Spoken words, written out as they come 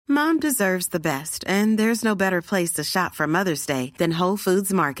Mom deserves the best, and there's no better place to shop for Mother's Day than Whole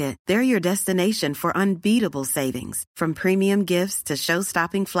Foods Market. They're your destination for unbeatable savings, from premium gifts to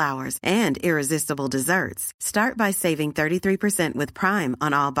show-stopping flowers and irresistible desserts. Start by saving 33% with Prime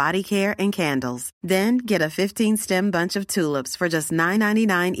on all body care and candles. Then get a 15-stem bunch of tulips for just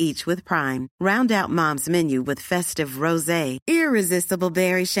 $9.99 each with Prime. Round out Mom's menu with festive rosé, irresistible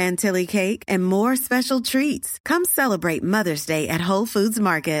berry chantilly cake, and more special treats. Come celebrate Mother's Day at Whole Foods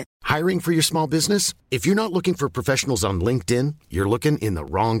Market. Hiring for your small business? If you're not looking for professionals on LinkedIn, you're looking in the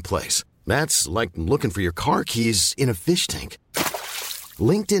wrong place. That's like looking for your car keys in a fish tank.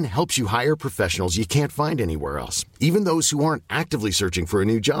 LinkedIn helps you hire professionals you can't find anywhere else, even those who aren't actively searching for a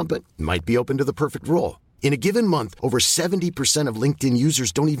new job but might be open to the perfect role. In a given month, over 70% of LinkedIn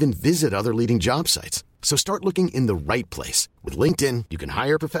users don't even visit other leading job sites. So start looking in the right place. With LinkedIn, you can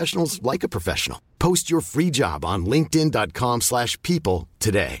hire professionals like a professional. Post your free job on linkedin.com/people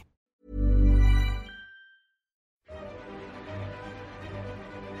today.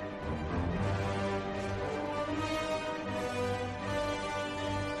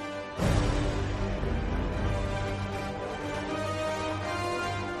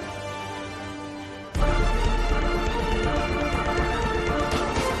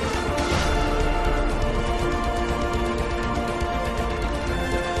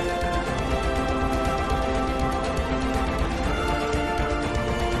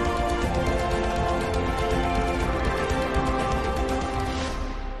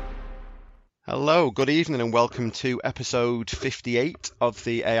 Hello, good evening and welcome to episode 58 of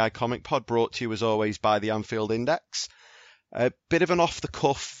the AI Comic Pod, brought to you as always by the Anfield Index. A bit of an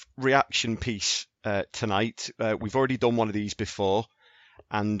off-the-cuff reaction piece tonight. We've already done one of these before,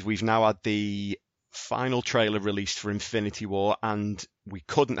 and we've now had the final trailer released for Infinity War, and we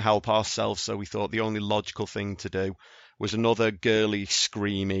couldn't help ourselves, so we thought the only logical thing to do was another girly,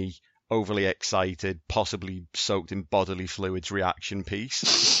 screamy, overly excited, possibly soaked in bodily fluids reaction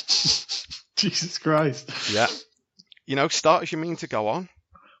piece. Jesus Christ. Yeah. You know, start as you mean to go on.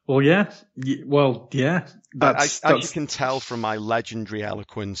 Well, yeah. Well, yeah. As you can tell from my legendary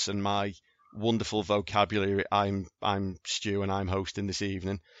eloquence and my wonderful vocabulary, I'm Stu and I'm hosting this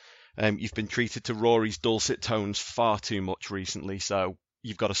evening. You've been treated to Rory's dulcet tones far too much recently, so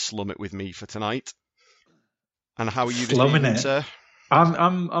you've got to slum it with me for tonight. And how are you this evening, sir?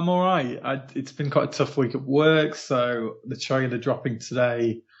 I'm all right. It's been quite a tough week at work, so the trailer dropping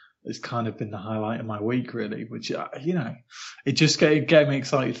today has kind of been the highlight of my week, really, which, you know, it just get me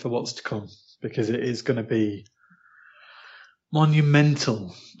excited for what's to come, because it is going to be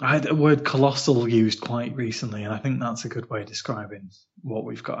monumental. I had the word colossal used quite recently, and I think that's a good way of describing what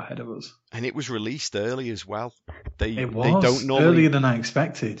we've got ahead of us. And it was released early as well. They don't normally, earlier than I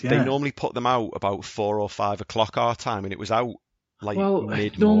expected, yeah. They normally put them out about 4 or 5 o'clock our time, and it was out like mid-morning.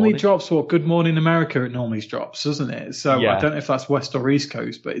 It normally drops Good Morning America, it normally drops, doesn't it? So yeah. I don't know if that's West or East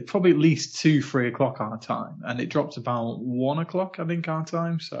Coast, but it's probably at least 2-3 o'clock our time, and it drops about 1 o'clock, I think, our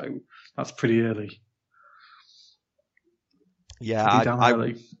time. So that's pretty early. Yeah,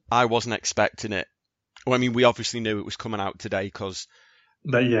 I wasn't expecting it. Well, I mean, we obviously knew it was coming out today because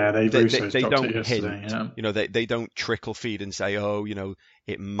they don't hint. Yeah. You know, they don't trickle feed and say, oh, you know,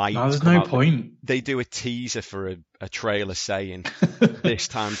 it might. No, there's no point. They do a teaser for a trailer saying this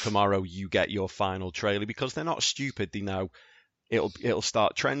time tomorrow you get your final trailer, because they're not stupid. They know it'll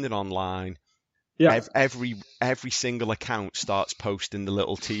start trending online. Yeah. Every single account starts posting the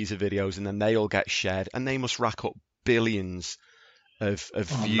little teaser videos, and then they all get shared, and they must rack up billions of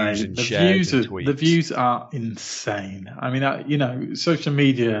views and shares and tweets. The views are insane. I mean, you know, social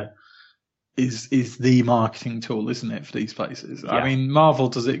media is the marketing tool, isn't it, for these places? Yeah. I mean, Marvel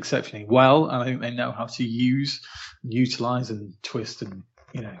does it exceptionally well, and I think they know how to utilize and twist and,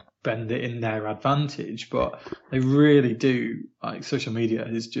 you know, bend it in their advantage, but they really do. Like, social media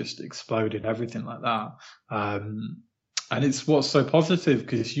has just exploded everything like that. And it's what's so positive,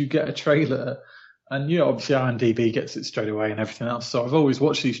 because you get a trailer, and, you know, obviously IMDb gets it straight away and everything else. So I've always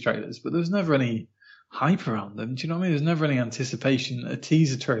watched these trailers, but there's never any hype around them. Do you know what I mean? There's never any anticipation, a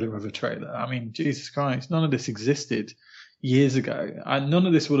teaser trailer of a trailer. I mean, Jesus Christ, none of this existed years ago. And none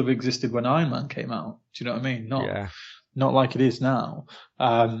of this would have existed when Iron Man came out. Do you know what I mean? Not like it is now.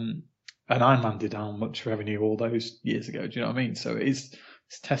 And Iron Man did how much revenue all those years ago. Do you know what I mean? So it's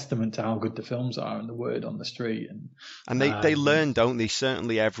testament to how good the films are and the word on the street. And they learn, don't they?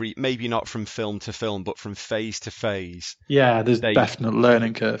 Certainly maybe not from film to film, but from phase to phase. Yeah, there's a definite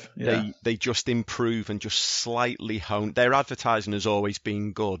learning curve. Yeah. They just improve and just slightly hone. Their advertising has always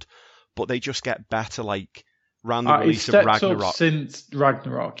been good, but they just get better, like around the release of It's Ragnarok. up since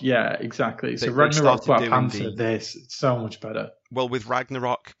Ragnarok, yeah, exactly. So They Ragnarok, started Black doing Panther, the- this, it's so much better. Well, with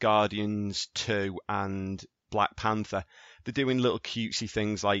Ragnarok, Guardians 2, and Black Panther, they're doing little cutesy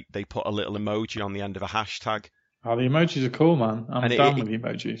things like they put a little emoji on the end of a hashtag. Oh, the emojis are cool, man. I'm And down with the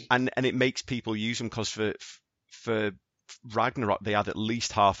emojis. And it makes people use them because for Ragnarok, they had at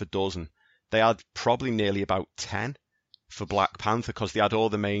least half a dozen. They had probably nearly about 10 for Black Panther because they had all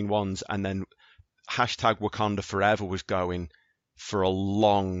the main ones, and then hashtag Wakanda Forever was going for a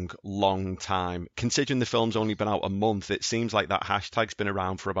long, long time. Considering the film's only been out a month, it seems like that hashtag's been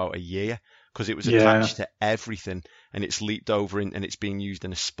around for about a year because it was attached to everything, and it's leaped over and it's being used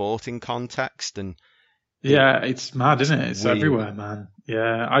in a sporting context. And Yeah, it's mad, isn't it? It's weird. everywhere, man.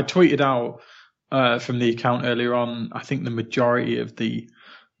 Yeah, I tweeted out from the account earlier on, I think the majority of the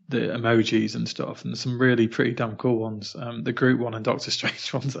emojis and stuff, and some really pretty damn cool ones. The Groot one and Doctor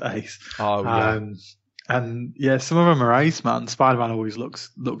Strange one's ace. Oh yeah. And yeah, some of them are ace, man. Spider-Man always looks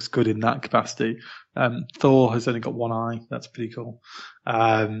good in that capacity. Thor has only got one eye. That's pretty cool.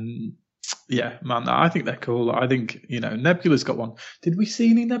 Yeah, man, I think they're cool. I think, Nebula's got one. Did we see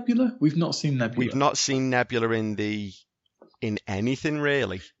any Nebula? We've not seen Nebula. We've not seen Nebula in anything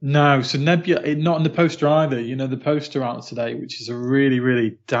really. No, so Nebula, not in the poster either. The poster out today, which is a really,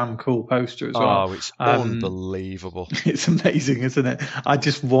 really damn cool poster as well. Oh, it's unbelievable. It's amazing, isn't it? I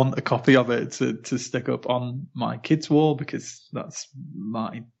just want a copy of it to stick up on my kids' wall because that's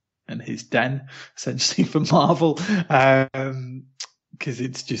mine and his den, essentially, for Marvel. Because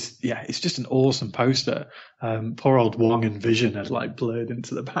it's just an awesome poster. Poor old Wong and Vision are like blurred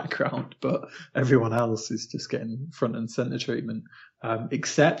into the background, but everyone else is just getting front and center treatment.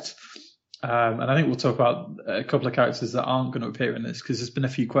 Except, and I think we'll talk about a couple of characters that aren't going to appear in this because there's been a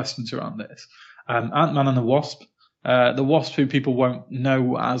few questions around this. Ant-Man and the Wasp. The Wasp, who people won't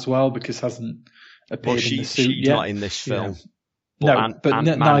know as well because hasn't appeared in the suit she's yet. not in this film. Yeah. But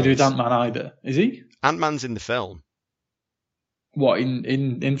Neither is Ant-Man either. Is he? Ant-Man's in the film. What, in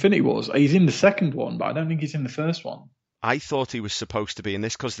Infinity Wars? He's in the second one, but I don't think he's in the first one. I thought he was supposed to be in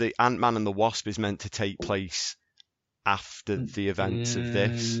this because the Ant-Man and the Wasp is meant to take place after the events of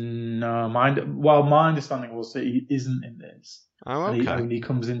this. No, my understanding was that he isn't in this. Oh, and okay. he only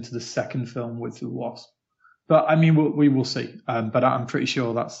comes into the second film with the Wasp. But I mean, we will see. But I'm pretty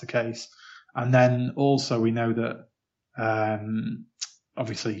sure that's the case. And then also we know that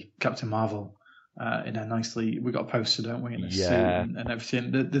obviously Captain Marvel. We got a poster, don't we, in a suit and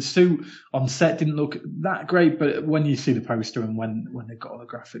everything. The suit on set didn't look that great, but when you see the poster and when they got all the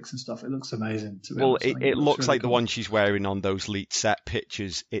graphics and stuff, it looks amazing. It looks like the one she's wearing on those leaked set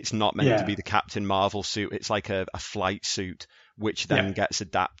pictures. It's not meant to be the Captain Marvel suit. It's like a flight suit, which then gets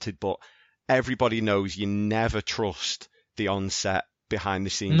adapted. But everybody knows you never trust the on-set behind the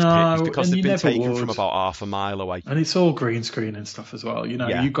scenes pictures because they've been taken from about half a mile away, and it's all green screen and stuff as well. You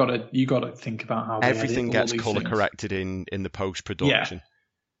got to think about how everything gets color corrected in the post production.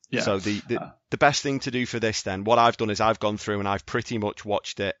 Yeah. So the best thing to do for this, then, what I've done is I've gone through and I've pretty much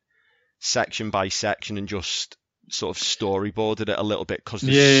watched it section by section and just sort of storyboarded it a little bit because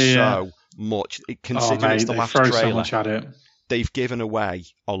there's so much. Considering it's the last trailer, so much at it. They've given away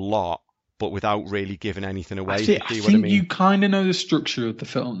a lot, but without really giving anything away. I think you kind of know the structure of the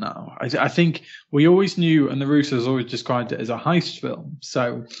film now. I think we always knew, and the Russos always described it as a heist film.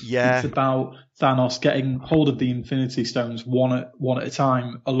 So it's about Thanos getting hold of the Infinity Stones one at a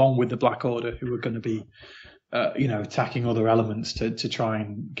time, along with the Black Order, who are going to be, attacking other elements to try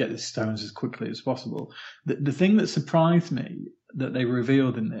and get the stones as quickly as possible. The thing that surprised me that they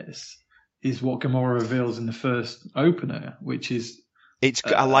revealed in this is what Gamora reveals in the first opener, which is.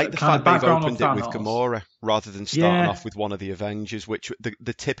 I like the fact they've opened it with Thanos. Gamora rather than starting off with one of the Avengers, which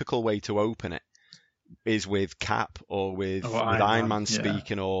the typical way to open it is with Cap or with Iron Man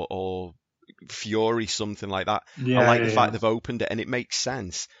speaking or Fury, something like that. I like the fact they've opened it, and it makes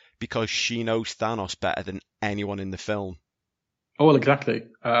sense because she knows Thanos better than anyone in the film. Oh, well, exactly.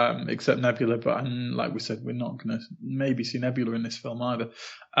 Except Nebula, but like we said, we're not going to maybe see Nebula in this film either.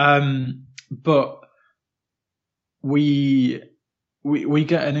 But we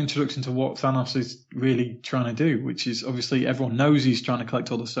get an introduction to what Thanos is really trying to do, which is obviously everyone knows he's trying to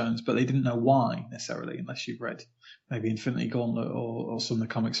collect all the stones, but they didn't know why necessarily, unless you've read maybe Infinity Gauntlet or some of the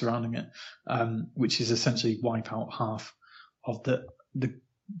comics surrounding it, which is essentially wipe out half of the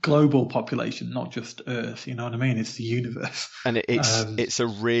global population, not just Earth. You know what I mean? It's the universe. And it's a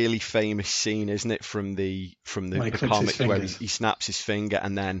really famous scene, isn't it, from the comic where he snaps his finger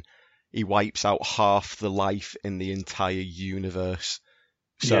and then he wipes out half the life in the entire universe.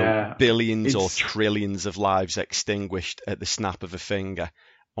 So billions or trillions of lives extinguished at the snap of a finger.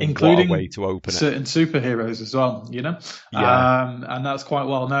 including what a way to open certain superheroes as well, you know? Yeah. And that's quite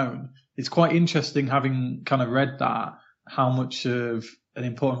well known. It's quite interesting, having kind of read that, how much of an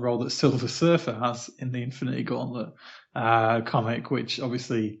important role that Silver Surfer has in the Infinity Gauntlet comic, which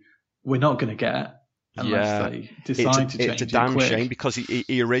obviously we're not going to get unless they decide to change it. It's a damn quick. shame, because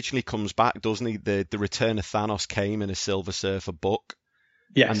he originally comes back, doesn't he? The Return of Thanos came in a Silver Surfer book.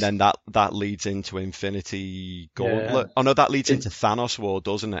 Yes. And then that leads into Infinity Gauntlet. Yeah. Oh no, that leads into Thanos War,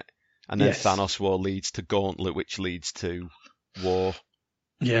 doesn't it? And then Yes. Thanos War leads to Gauntlet, which leads to War.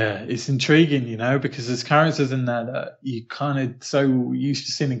 Yeah, it's intriguing, you know, because there's characters in there that you kind of so used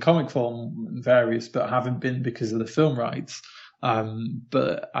to seeing in comic form, various, but haven't been because of the film rights.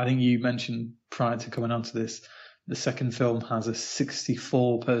 But I think you mentioned prior to coming onto this, the second film has a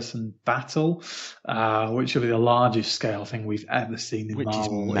 64-person battle, which will be the largest scale thing we've ever seen in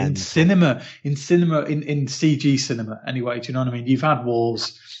Marvel. In cinema, in CG cinema. Anyway, do you know what I mean? You've had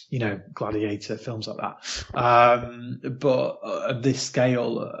wars, you know, Gladiator, films like that. But of this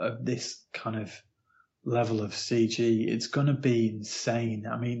scale, of this kind of level of CG, it's going to be insane.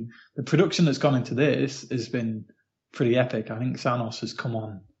 I mean, the production that's gone into this has been pretty epic. I think Thanos has come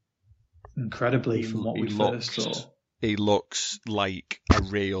on incredibly from what we first saw. He looks like a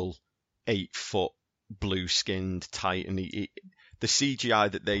real 8-foot blue-skinned Titan. The CGI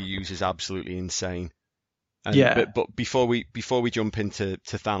that they use is absolutely insane. But before we jump into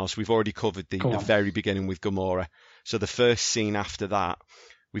Thanos, we've already covered the very beginning with Gamora. So the first scene after that,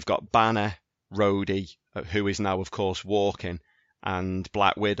 we've got Banner, Rhodey, who is now of course walking, and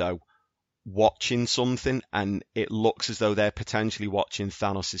Black Widow watching something, and it looks as though they're potentially watching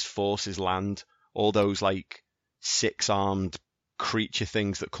Thanos' forces land. All those like 6-armed creature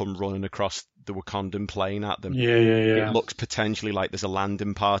things that come running across the Wakandan plain at them. Yeah. It looks potentially like there's a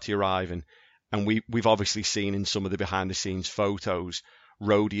landing party arriving. And we've obviously seen in some of the behind-the-scenes photos,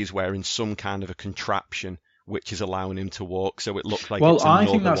 Rhodey is wearing some kind of a contraption which is allowing him to walk. So it looked like it's I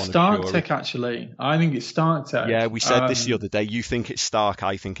think that's Stark Tech, actually. I think it's Stark Tech. Yeah, we said this the other day. You think it's Stark,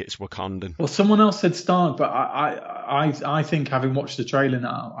 I think it's Wakandan. Well, someone else said Stark, but I think, having watched the trailer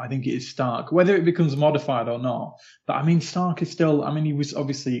now, I think it is Stark. Whether it becomes modified or not, but I mean, Stark is still. I mean, he was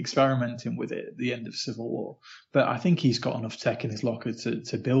obviously experimenting with it at the end of Civil War, but I think he's got enough tech in his locker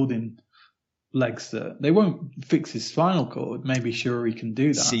to build him legs that they won't fix his spinal cord. Maybe Shuri can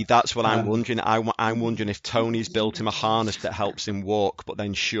do that. See, that's what I'm wondering. I'm wondering if Tony's built him a harness that helps him walk, but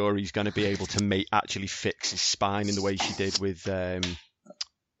then Shuri's going to be able to actually fix his spine in the way she did with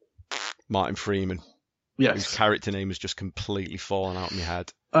Martin Freeman. Yes. Whose character name has just completely fallen out of my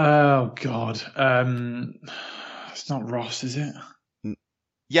head. Oh God, it's not Ross, is it?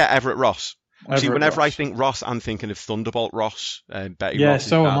 Yeah, Everett Ross. See, whenever I think Ross, I'm thinking of Thunderbolt Ross. Betty Ross's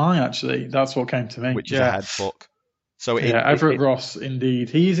so dad, am I, actually. That's what came to me. which is a head fuck. So Everett Ross,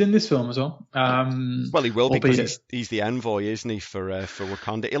 indeed. He's in this film as well. Well, he will be, because he's the envoy, isn't he, for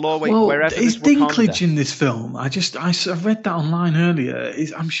Wakanda? He'll always, well, wherever is there's Wakanda. Dinklage in this film? I read that online earlier.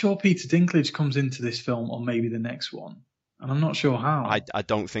 I'm sure Peter Dinklage comes into this film, or maybe the next one, and I'm not sure how. I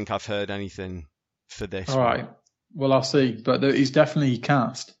don't think I've heard anything for this. All right. Well, I'll see. But he's definitely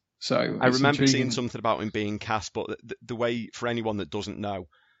cast. So I remember seeing something about him being cast, but the way, for anyone that doesn't know,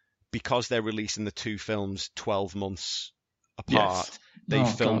 because they're releasing the two films 12 months apart, they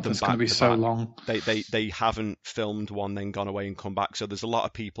filmed them back to back. So long. They haven't filmed one, then gone away and come back. So there's a lot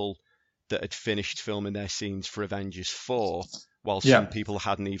of people that had finished filming their scenes for Avengers 4, while some people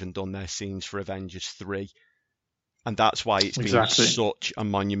hadn't even done their scenes for Avengers 3. And that's why it's been such a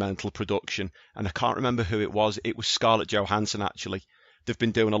monumental production. And I can't remember who it was. It was Scarlett Johansson, actually. They've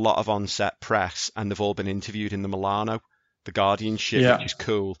been doing a lot of on-set press, and they've all been interviewed in the Milano, the Guardian ship, which is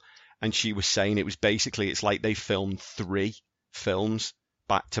cool. And she was saying it's like they filmed 3 films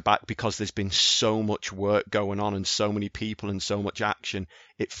back to back, because there's been so much work going on and so many people and so much action.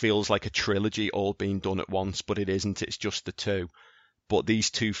 It feels like a trilogy all being done at once, but it isn't. It's just the 2. But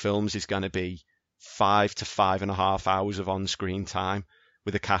these 2 films is going to be 5 to 5.5 hours of on-screen time,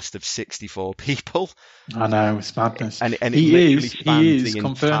 with a cast of 64 people. I know, it's madness. And he is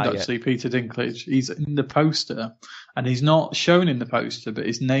confirmed, actually, Peter Dinklage. He's in the poster, and he's not shown in the poster, but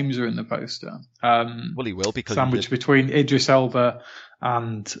his names are in the poster. Well, he will, because sandwiched between Idris Elba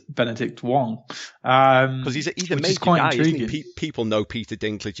and Benedict Wong. Because he's a major quite guy, intriguing. isn't he? People know Peter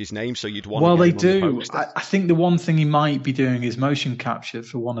Dinklage's name, so you'd want to get they him on do. the poster. I think the one thing he might be doing is motion capture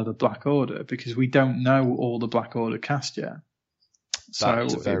for one of the Black Order, because we don't know all the Black Order cast yet. So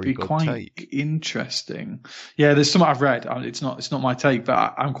it'd be quite interesting. Yeah, there's some I've read. It's not my take,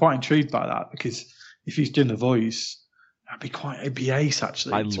 but I'm quite intrigued by that, because if he's doing the voice, it'd be ace,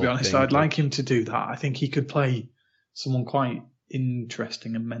 actually. To be honest, I'd like him to do that. I think he could play someone quite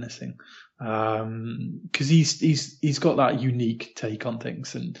interesting and menacing, because he's got that unique take on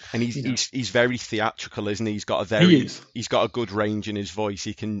things, and he's very theatrical, isn't he? He's got he's got a good range in his voice.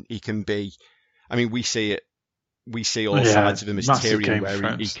 He can be. I mean, we see all sides of him as Tyrion,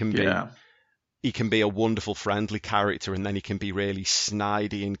 where he can be a wonderful, friendly character, and then he can be really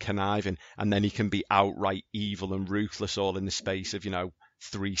snidey and conniving, and then he can be outright evil and ruthless, all in the space of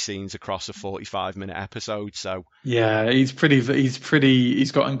 3 scenes across a 45-minute episode. So yeah, he's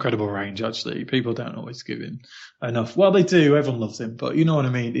got incredible range. Actually, people don't always give him enough. Well, they do. Everyone loves him, but you know what I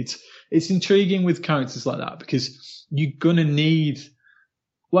mean. It's intriguing with characters like that, because you're gonna need,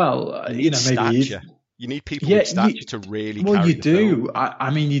 maybe stature. You need people with stature to really. Well, you do. I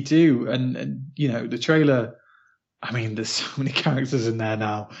mean, you do, and the trailer. I mean, there's so many characters in there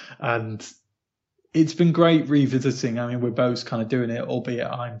now, and it's been great revisiting. I mean, we're both kind of doing it, albeit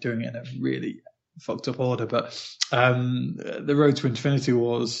I'm doing it in a really fucked up order. But The Road to Infinity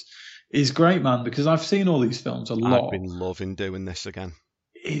Wars is great, man, because I've seen all these films a lot. I've been loving doing this again.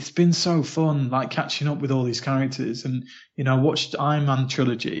 It's been so fun, like catching up with all these characters, and I watched Iron Man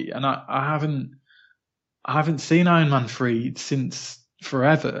trilogy, and I haven't seen Iron Man 3 since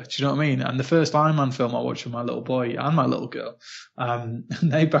forever. Do you know what I mean? And the first Iron Man film I watched with my little boy and my little girl, and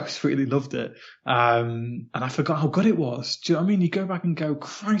they both really loved it. And I forgot how good it was. Do you know what I mean? You go back and go,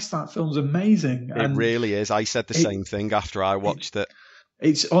 Christ, that film's amazing. It really is. I said the same thing after I watched it.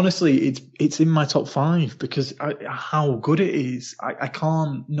 It's honestly, it's in my top 5 because how good it is. I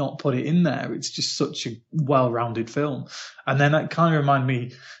can't not put it in there. It's just such a well-rounded film. And then that kind of reminded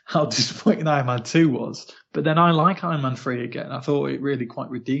me how disappointing Iron Man 2 was. But then I like Iron Man 3 again. I thought it really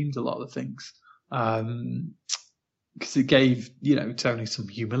quite redeemed a lot of things. Because it gave, Tony some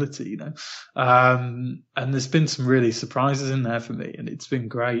humility, and there's been some really surprises in there for me, and it's been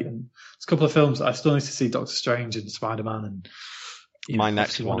great. And there's a couple of films I still need to see: Doctor Strange and Spider-Man, and my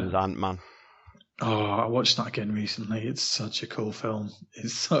next one is Ant-Man. Oh, I watched that again recently. It's such a cool film.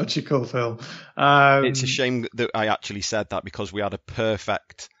 It's a shame that I actually said that, because we had a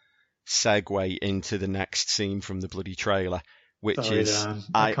perfect segue into the next scene from the bloody trailer, which Dan.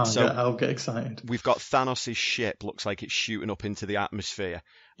 I'll get excited. We've got Thanos' ship, looks like it's shooting up into the atmosphere,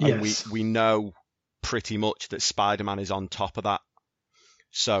 and we know pretty much that Spider-Man is on top of that.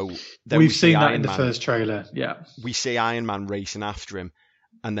 So we've seen that in the first trailer. Yeah, we see Iron Man racing after him,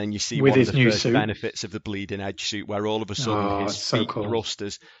 and then you see with one of his the new first suit. Benefits of the bleeding edge suit, where all of a sudden his feet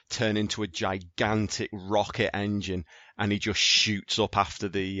thrusters turn into a gigantic rocket engine, and he just shoots up after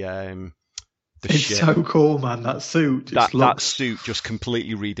the it's ship. So cool, man. That suit. That suit just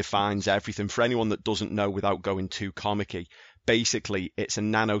completely redefines everything. For anyone that doesn't know, without going too comic-y, basically it's a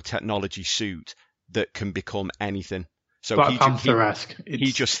nanotechnology suit that can become anything. So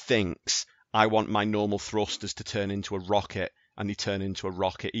he just thinks, I want my normal thrusters to turn into a rocket, and they turn into a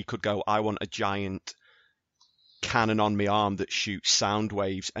rocket. He could go, I want a giant cannon on my arm that shoots sound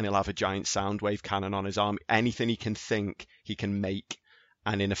waves, and he'll have a giant sound wave cannon on his arm. Anything he can think, he can make.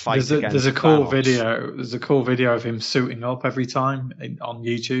 And in a fight there's a cool video of him suiting up every time on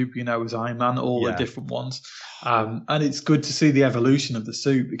YouTube, as Iron Man, the different ones. And it's good to see the evolution of the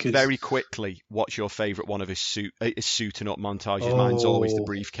suit, because very quickly, what's your favourite one of his suiting up montages? Mine's always the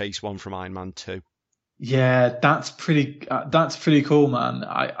briefcase one from Iron Man 2. Yeah, that's pretty cool, man.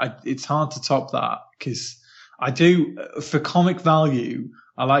 It's hard to top that, because I do, for comic value,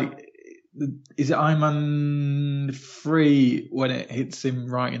 I like. Is it Iron Man 3 when it hits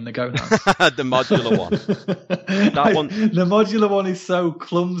him right in the gonads? The modular one. That one. The modular one is so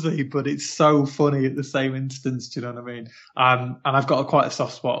clumsy, but it's so funny at the same instance. Do you know what I mean? And I've got quite a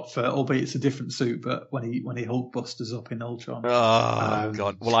soft spot for, albeit it's a different suit, but when he Hulk busters up in Ultron. Oh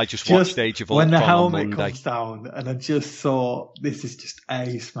God! Well, I just watched Age of Ultron when the helmet on Monday. comes down, and I just thought, this is just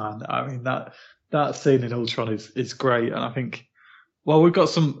ace, man. I mean, that scene in Ultron is great, and I think. Well, we've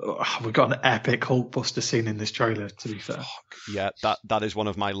got an epic Hulkbuster scene in this trailer, to be fair. Yeah, that is one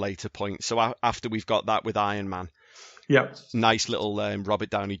of my later points. So after we've got that with Iron Man, nice little Robert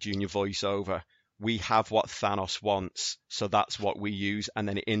Downey Jr. voiceover. We have what Thanos wants, so that's what we use, and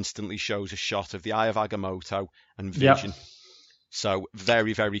then it instantly shows a shot of the Eye of Agamotto and Vision. Yep. So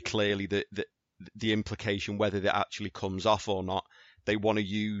very, very clearly the implication, whether it actually comes off or not, they want to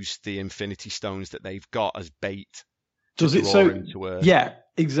use the Infinity Stones that they've got as bait. Does it so? Yeah,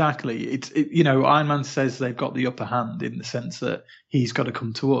 exactly. Iron Man says they've got the upper hand in the sense that he's got to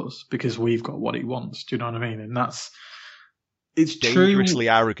come to us because we've got what he wants. Do you know what I mean? And it's dangerously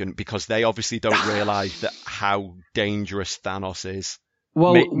arrogant, because they obviously don't realise that how dangerous Thanos is.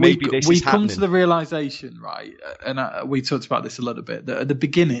 Well, maybe this we is come happening. to the realization, right? And we talked about this a little bit. That at the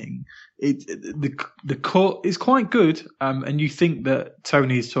beginning, the cut is quite good, and you think that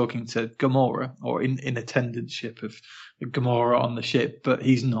Tony is talking to Gamora or in attendantship of Gamora on the ship, but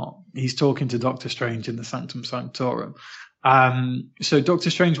he's not. He's talking to Doctor Strange in the Sanctum Sanctorum. So Doctor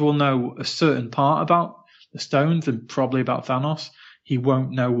Strange will know a certain part about the stones and probably about Thanos. He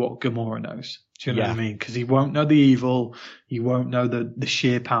won't know what Gamora knows. Do you know what I mean? Because he won't know the evil, he won't know the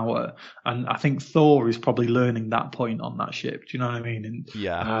sheer power, and I think Thor is probably learning that point on that ship. Do you know what I mean?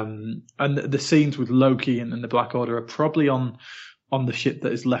 And and the scenes with Loki and the Black Order are probably on the ship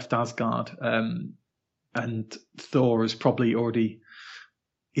that has left Asgard, and Thor has probably already,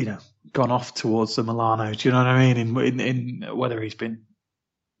 gone off towards the Milano. Do you know what I mean? In whether he's been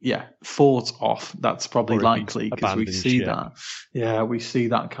fought off, that's probably likely because we see ship. That. Yeah, we see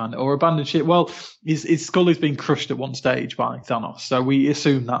that kind of, or abandoned ship. Well, his skull is being crushed at one stage by Thanos, so we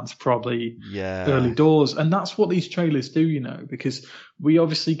assume that's probably early doors, and that's what these trailers do, because we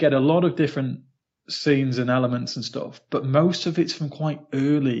obviously get a lot of different scenes and elements and stuff, but most of it's from quite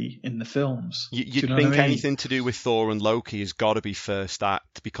early in the films. You'd think anything to do with Thor and Loki has got to be first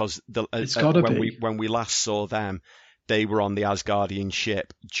act, because when we last saw them, they were on the Asgardian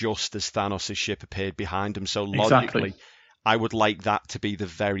ship just as Thanos' ship appeared behind them. So logically, I would like that to be the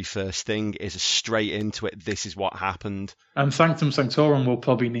very first thing, is a straight into it. This is what happened. And Sanctum Sanctorum will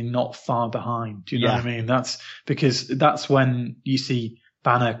probably be not far behind. Do you know what I mean? That's because that's when you see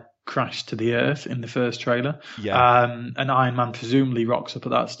Banner crash to the earth in the first trailer. And Iron Man presumably rocks up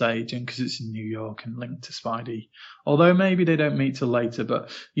at that stage, and because it's in New York and linked to Spidey. Although maybe they don't meet till later,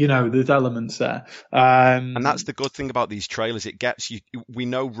 but there's elements there. And that's the good thing about these trailers. It gets you. We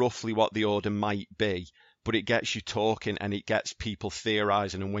know roughly what the order might be, but it gets you talking and it gets people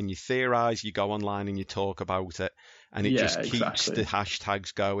theorizing. And when you theorize, you go online and you talk about it, and it just keeps the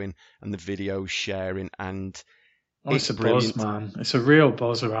hashtags going and the videos sharing. And it's a buzz, man. It's a real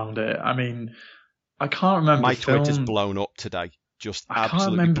buzz around it. I mean, I can't remember. My Twitter's blown up today. Just I absolutely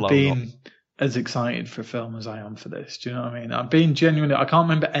can't remember blown being up. As excited for a film as I am for this. Do you know what I mean? I'm being genuinely. I can't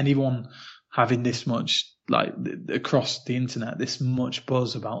remember anyone having this much, like, across the internet, this much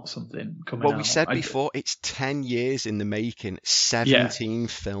buzz about something coming out. Well, we said before, it's 10 years in the making, 17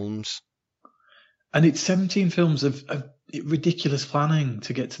 films. And it's 17 films of ridiculous planning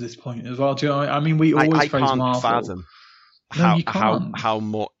to get to this point as well. Do you know? I mean, we always praise Marvel. I can't fathom how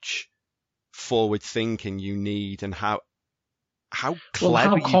much forward thinking you need, and how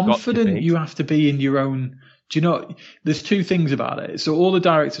clever how confident you have to be in your own. Do you know? There's two things about it. So all the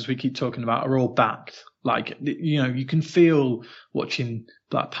directors we keep talking about are all backed. Like, you can feel watching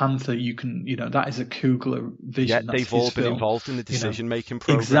Black Panther. You can, that is a Coogler vision. Yeah, they've all been involved in the decision-making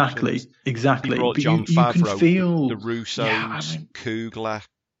process. Exactly. He brought but Jon Favreau, you can feel the Russos, Coogler,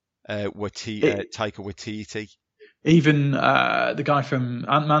 Taika Waititi. Even the guy from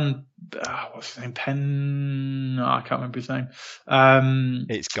Ant-Man, what's his name? I can't remember his name.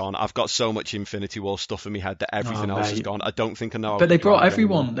 It's gone. I've got so much Infinity War stuff in my head that everything else is gone. I don't think I know. But they brought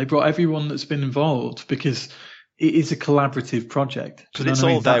everyone. Anymore. They brought everyone that's been involved, because it is a collaborative project. Because it's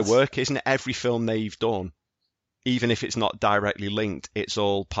all their work, isn't it? Every film they've done, even if it's not directly linked, it's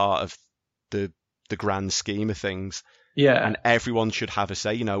all part of the grand scheme of things. Yeah. And everyone should have a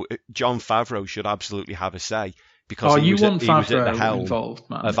say. Jon Favreau should absolutely have a say. Because you want Favreau involved,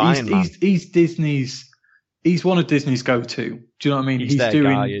 man. Of Iron Man. He's Disney's. He's one of Disney's go-to. Do you know what I mean? He's their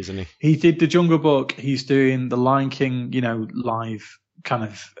guy, isn't he? He did the Jungle Book. He's doing the Lion King, live kind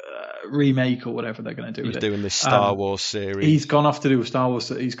of remake or whatever they're going to do. He's doing this Star Wars series. He's gone off to do a Star Wars.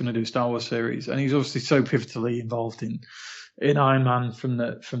 He's going to do a Star Wars series, and he's obviously so pivotally involved in Iron Man from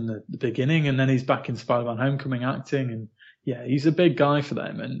the beginning, and then he's back in Spider-Man: Homecoming acting, and he's a big guy for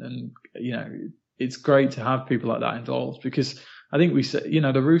them, and it's great to have people like that involved, because I think we said,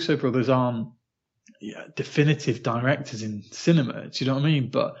 the Russo brothers aren't definitive directors in cinema. Do you know what I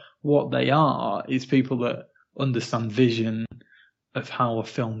mean? But what they are is people that understand vision of how a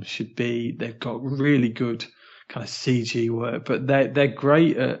film should be. They've got really good kind of CG work, but they're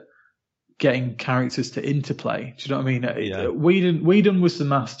great at getting characters to interplay. Do you know what I mean? Yeah. Whedon was the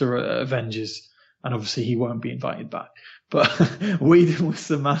master at Avengers, and obviously he won't be invited back. But Whedon was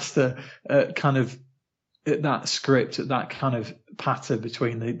the master at kind of at that script, at that kind of patter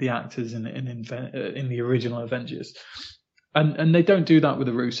between the actors in the original Avengers. And they don't do that with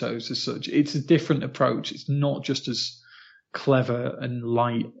the Russos as such. It's a different approach. It's not just as clever and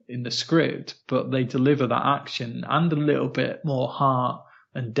light in the script, but they deliver that action and a little bit more heart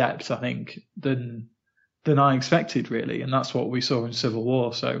and depth, I think, than I expected, really. And that's what we saw in Civil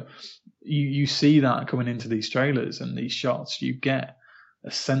War. So you see that coming into these trailers and these shots. You get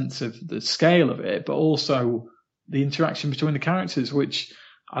a sense of the scale of it, but also the interaction between the characters, which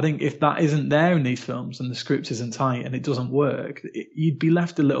I think if that isn't there in these films and the script isn't tight and it doesn't work, you'd be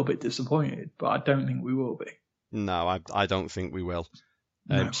left a little bit disappointed, but I don't think we will be. No, I don't think we will.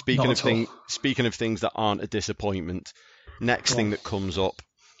 No, speaking of things that aren't a disappointment, next thing that comes up,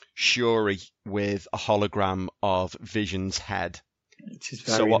 Shuri with a hologram of Vision's head. It is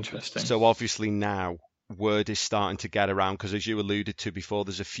very interesting. So obviously now word is starting to get around, because as you alluded to before,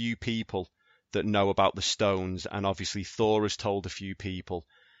 there's a few people that know about the stones, and obviously Thor has told a few people,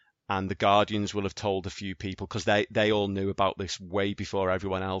 and the Guardians will have told a few people, because they all knew about this way before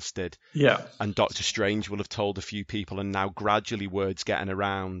everyone else did. Yeah. And Doctor Strange will have told a few people, and now gradually word's getting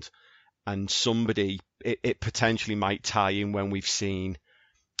around, and somebody, it potentially might tie in when we've seen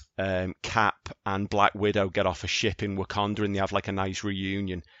Cap and Black Widow get off a ship in Wakanda and they have like a nice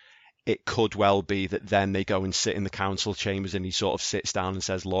reunion. It could well be that then they go and sit in the council chambers and he sort of sits down and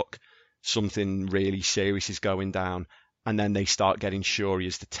says, look, something really serious is going down. And then they start getting Shuri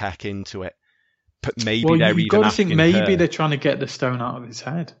as the tech into it. But maybe they're even got to think maybe her. They're trying to get the stone out of his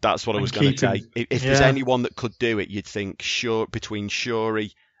head. That's what I was going to say. If there's anyone that could do it, you'd think between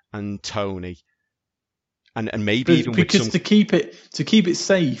Shuri and Tony. And maybe even because to keep it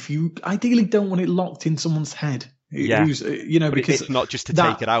safe, you ideally don't want it locked in someone's head. Yeah, because it's not just to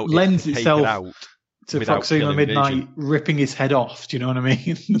take it out. Lends it's itself out to Proxima Midnight Vision. Ripping his head off. Do you know what I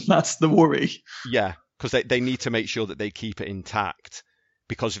mean? That's the worry. Yeah, because they need to make sure that they keep it intact,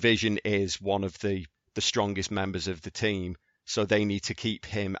 because Vision is one of the strongest members of the team, so they need to keep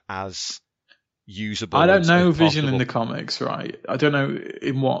him as usable. I don't know Vision in the comics, right? I don't know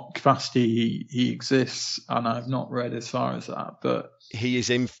in what capacity he exists, and I've not read as far as that, but he is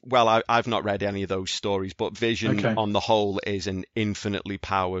in. Well, I've not read any of those stories, but Vision on the whole is an infinitely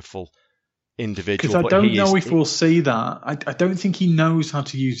powerful individual. Because I don't know if we'll see that. I don't think he knows how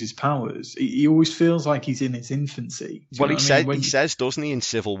to use his powers. He always feels like he's in his infancy. Well, he says, doesn't he, in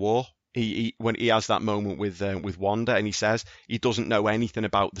Civil War? When he has that moment with Wanda, and he says he doesn't know anything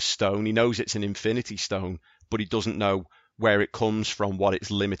about the stone. He knows it's an Infinity Stone, but he doesn't know where it comes from, what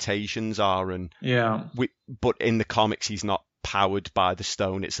its limitations are, but in the comics he's not powered by the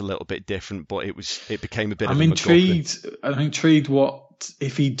stone. It's a little bit different, but it became a bit. I'm intrigued. I'm intrigued what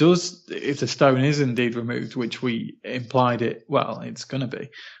if the stone is indeed removed, which we implied it. Well, it's going to be.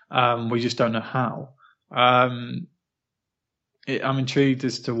 We just don't know how. I'm intrigued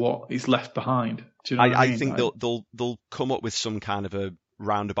as to what is left behind. Do you know what I mean? I think they'll come up with some kind of a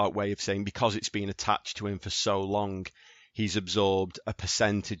roundabout way of saying, because it's been attached to him for so long, he's absorbed a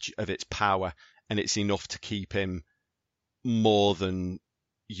percentage of its power, and it's enough to keep him more than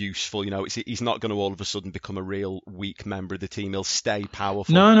useful. He's not going to all of a sudden become a real weak member of the team. He'll stay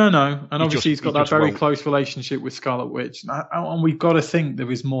powerful. No. And obviously he's got that very close relationship with Scarlet Witch. And we've got to think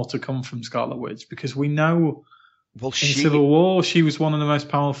there is more to come from Scarlet Witch, because we know in Civil War she was one of the most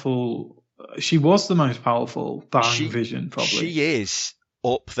powerful. She was the most powerful barring Vision, probably. She is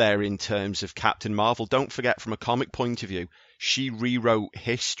up there in terms of Captain Marvel. Don't forget, from a comic point of view, she rewrote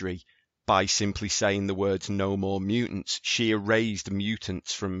history by simply saying the words "no more mutants." She erased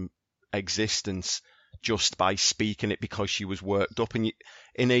mutants from existence just by speaking it, because she was worked up. And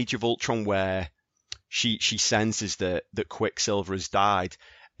in Age of Ultron, where she senses that Quicksilver has died,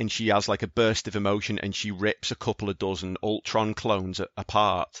 and she has like a burst of emotion, and she rips a couple of dozen Ultron clones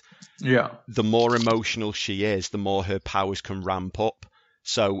apart. Yeah. The more emotional she is, the more her powers can ramp up.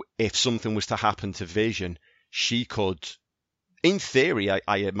 So if something was to happen to Vision, she could, in theory,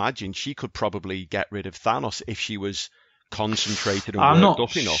 I imagine she could probably get rid of Thanos if she was concentrated and worked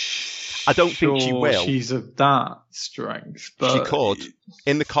up enough. I don't think she will. She's of that strength, but she could.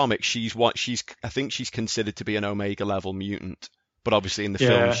 In the comics, I think she's considered to be an Omega level mutant. But obviously in the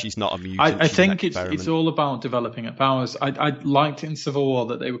film, she's not a mutant. I think it's all about developing her powers. I liked in Civil War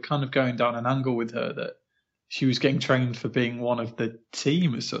that they were kind of going down an angle with her, that she was getting trained for being one of the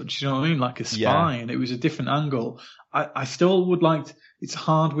team as such. You know what I mean? Like a spy, and it was a different angle. I still would like to, it's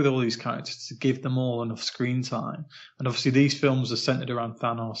hard with all these characters to give them all enough screen time. And obviously these films are centered around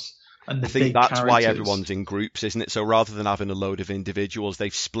Thanos. And I think that's characters. Why everyone's in groups, isn't it? So rather than having a load of individuals,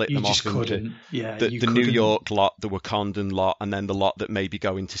 they've split them off into the New York lot, the Wakandan lot, and then the lot that maybe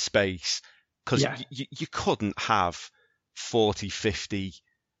go into space. Because you couldn't have 40, 50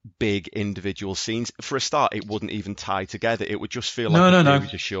 big individual scenes. For a start, it wouldn't even tie together. It would just feel like a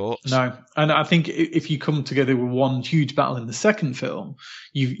series of shorts. No, and I think if you come together with one huge battle in the second film,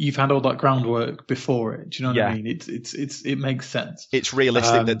 you've had all that groundwork before it. Do you know what I mean? It makes sense. It's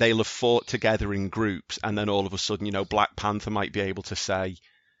realistic that they'll have fought together in groups, and then all of a sudden, Black Panther might be able to say,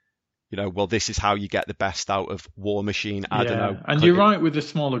 well, this is how you get the best out of War Machine. I don't know. And you're right with the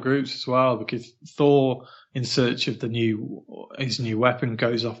smaller groups as well, because Thor, in search of his new weapon,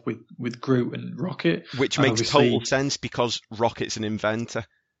 goes off with Groot and Rocket. Which makes total sense, because Rocket's an inventor.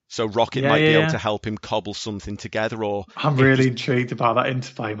 So Rocket might be able to help him cobble something together. Or I'm really intrigued about that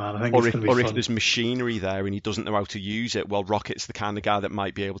interplay, man. I think it's going to be fun. Or if there's machinery there and he doesn't know how to use it, well, Rocket's the kind of guy that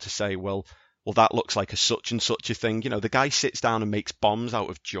might be able to say, well, that looks like a such and such a thing. The guy sits down and makes bombs out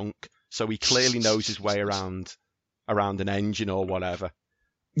of junk. So he clearly knows his way around an engine or whatever.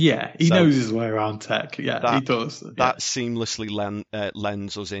 Yeah, he knows his way around tech. Yeah, he does. That seamlessly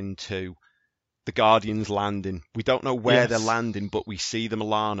lends us into the Guardians landing. We don't know where they're landing, but we see the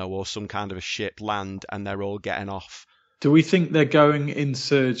Milano or some kind of a ship land, and they're all getting off. Do we think they're going in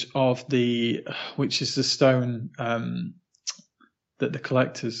search of which is the stone that the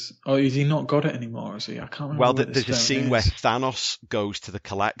Collector's... Oh, has he not got it anymore, has he? I can't remember. Well, there's a scene where Thanos goes to the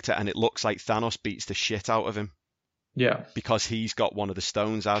Collector, and it looks like Thanos beats the shit out of him. Yeah. Because he's got one of the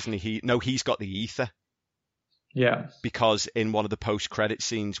stones, hasn't he? He's got the ether. Yeah. Because in one of the post-credit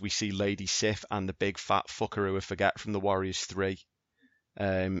scenes, we see Lady Sif and the big fat fucker who I forget from the Warriors 3.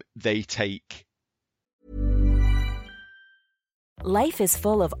 They take... Life is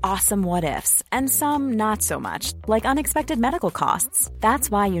full of awesome what-ifs, and some not so much, like unexpected medical costs. That's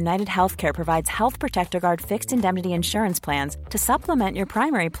why United Healthcare provides Health Protector Guard fixed indemnity insurance plans to supplement your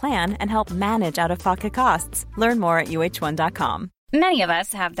primary plan and help manage out-of-pocket costs. Learn more at UH1.com. Many of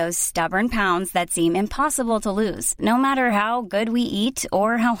us have those stubborn pounds that seem impossible to lose, no matter how good we eat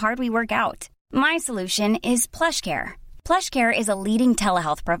or how hard we work out. My solution is PlushCare. PlushCare is a leading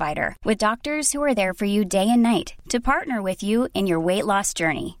telehealth provider with doctors who are there for you day and night to partner with you in your weight loss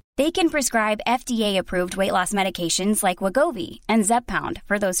journey. They can prescribe FDA-approved weight loss medications like Wegovy and Zepbound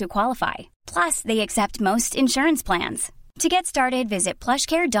for those who qualify. Plus, they accept most insurance plans. To get started, visit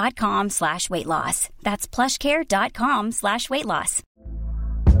plushcare.com/weightloss. That's plushcare.com/weightloss.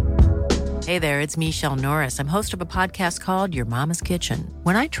 Hey there, it's Michelle Norris. I'm host of a podcast called Your Mama's Kitchen.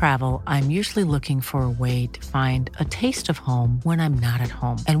 When I travel, I'm usually looking for a way to find a taste of home when I'm not at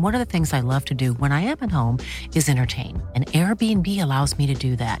home. And one of the things I love to do when I am at home is entertain. And Airbnb allows me to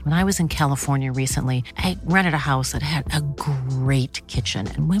do that. When I was in California recently, I rented a house that had a great kitchen.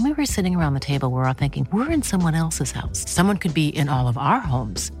 And when we were sitting around the table, we were all thinking, we're in someone else's house. Someone could be in all of our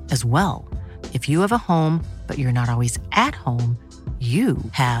homes as well. If you have a home, but you're not always at home, you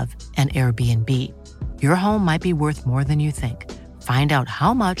have an Airbnb. Your home might be worth more than you think. Find out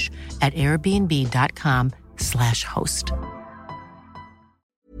how much at airbnb.com/host.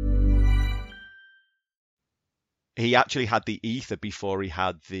 He actually had the ether before he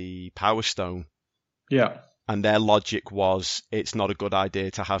had the Power Stone. Yeah. And their logic was, it's not a good idea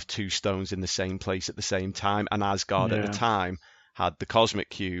to have two stones in the same place at the same time. And Asgard at the time had the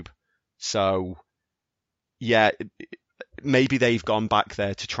Cosmic Cube. So, yeah... Maybe they've gone back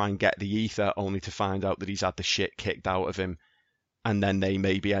there to try and get the ether, only to find out that he's had the shit kicked out of him, and then they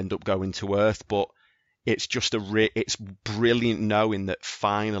maybe end up going to Earth. But it's just it's brilliant knowing that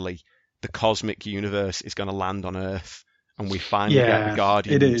finally the cosmic universe is going to land on Earth, and we finally get the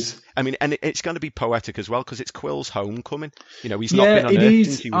Guardians. It is. I mean, and it's going to be poetic as well, because it's Quill's homecoming. He's not been on Earth is,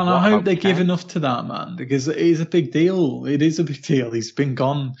 since he was, and I hope they give enough to that, man, because it is a big deal. It is a big deal. He's been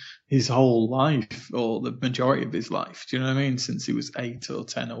gone his whole life, or the majority of his life. Do you know what I mean? Since he was 8 or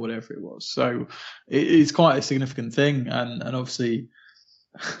 10 or whatever it was. So it's quite a significant thing, and obviously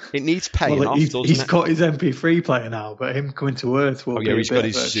it needs paying off. Doesn't he's it? got his MP3 player now, but him coming to Earth will be a bit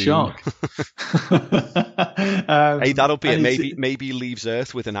of a shock. Hey, that'll be it. Maybe he leaves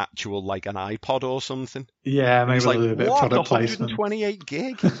Earth with an actual, like an iPod or something. Yeah, maybe a little bit of product placement. 128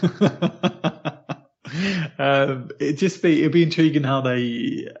 gig. It'd be intriguing how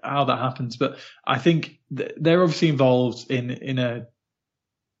that happens, but I think they're obviously involved in a.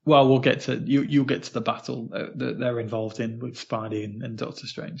 Well, we'll get to you'll get to the battle that they're involved in with Spidey and Doctor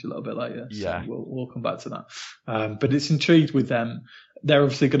Strange a little bit later. Yeah, so we'll come back to that. But it's intrigued with them. They're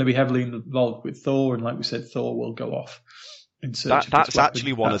obviously going to be heavily involved with Thor, and like we said, Thor will go off in search of that's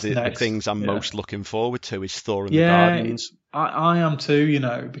actually one of the things I'm most looking forward to is Thor and the Guardians. I am too,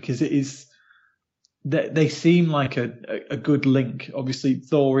 because it is. They seem like a good link. Obviously,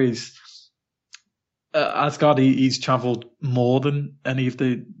 Thor is Asgard. He's travelled more than any of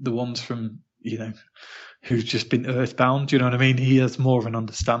the ones from who've just been earthbound. Do you know what I mean? He has more of an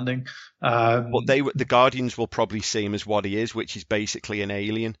understanding. But the Guardians will probably see him as what he is, which is basically an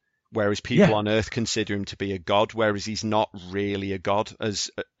alien. Whereas people on Earth consider him to be a god, whereas he's not really a god.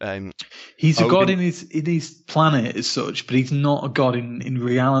 As he's Odin. A god in his planet as such, but he's not a god in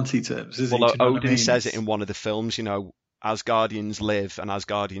reality terms. Is well, he? Odin says it in one of the films. Asgardians live and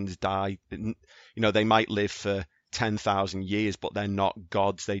Asgardians die. You know, they might live for 10,000 years, but they're not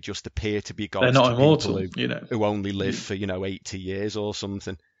gods. They just appear to be gods. They're not to immortal, who only live for 80 years or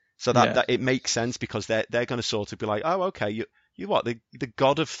something. So that it makes sense, because they're going to sort of be like, oh, okay, you what, the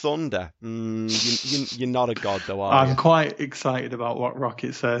god of thunder? You're not a god though, are you? I'm quite excited about what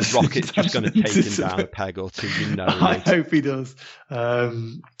Rocket says. Rocket's just going to take him down a peg or two, I hope he does.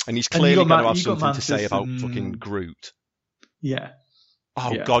 And he's clearly going to have something to say about fucking Groot. Yeah.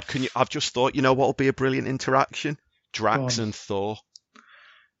 Oh God, I've just thought, you know what will be a brilliant interaction? Drax and Thor.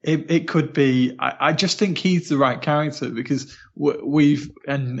 It could be. I just think he's the right character, because we've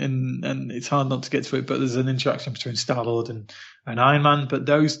and it's hard not to get to it, but there's an interaction between Star-Lord and Iron Man, but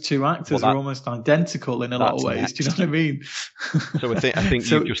those two actors are almost identical in a lot of ways. Next. Do you know what I mean? So I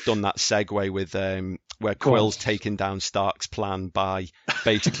think you've just done that segue with where Quill's taking down Stark's plan by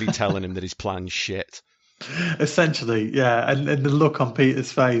basically telling him that his plan's shit. Essentially, yeah, and the look on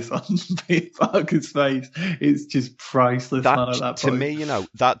Peter's face, on Peter Parker's face, it's just priceless. At that point. To me, you know,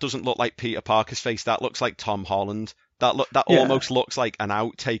 that doesn't look like Peter Parker's face. That looks like Tom Holland. That almost looks like an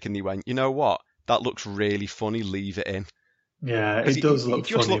outtake, and he went, you know what? That looks really funny. Leave it in. Yeah, it does look.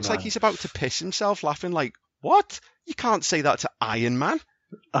 He just funny, looks like he's about to piss himself, laughing like, what? You can't say that to Iron Man.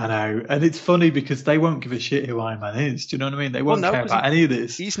 I know, and it's funny because they won't give a shit who Iron Man is. Do you know what I mean? They won't care about any of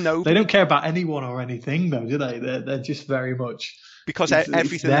this. He's nobody. They don't care about anyone or anything, though, do they? They're just very much because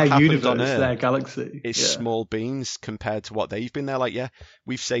everything that happens universe, on Earth, their galaxy, is small beans compared to what they've been. They're like, yeah,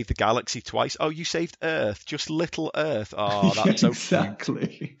 we've saved the galaxy twice. Oh, you saved Earth, just little Earth. Oh, that's so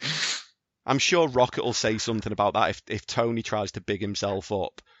exactly. Cute. I'm sure Rocket will say something about that if Tony tries to big himself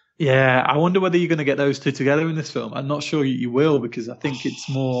up. Yeah, I wonder whether you're going to get those two together in this film. I'm not sure you will, because I think it's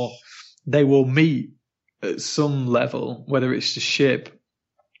more they will meet at some level, whether it's the ship,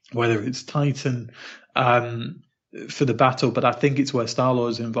 whether it's Titan, for the battle. But I think it's where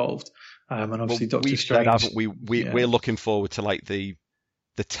Star-Lord is involved, and obviously Doctor Strange. Haven't we? We're looking forward to like the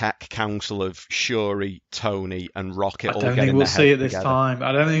tech council of Shuri, Tony, and Rocket. I don't think we'll see it this time.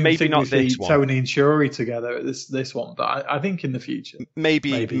 I don't think maybe not this one. Tony and Shuri together at this one, but I think in the future.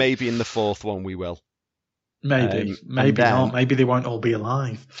 Maybe in the fourth one we will. Maybe not. Maybe they won't all be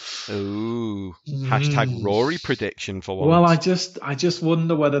alive. Ooh. Hashtag Rory prediction for once. Well, I just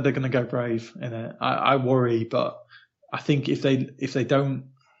wonder whether they're going to go brave in it. I worry, but I think if they don't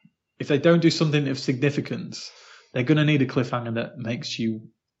do something of significance, they're going to need a cliffhanger that makes you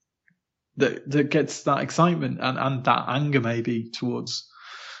that gets that excitement and that anger maybe towards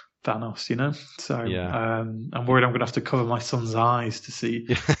Thanos, you know. So yeah. I'm worried I'm going to have to cover my son's eyes to see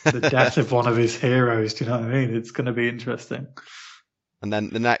the death of one of his heroes. Do you know what I mean? It's going to be interesting. And then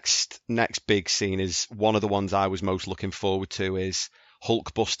the next big scene is one of the ones I was most looking forward to is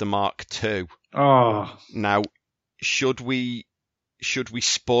Hulkbuster Mark II. Oh, now should we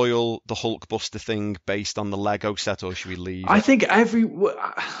spoil the Hulkbuster thing based on the Lego set, or should we leave it? I think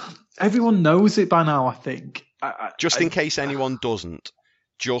everyone knows it by now, I think. In case anyone doesn't,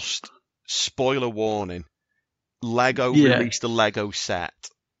 just spoiler warning, Lego released a Lego set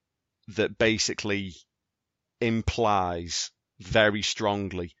that basically implies very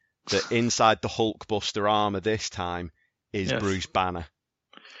strongly that inside the Hulkbuster armor this time is Bruce Banner.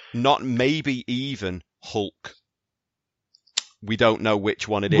 Not maybe even Hulk. We don't know which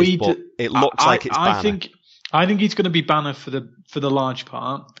one it is, but it looks like it's Banner. I think he's going to be Banner for the large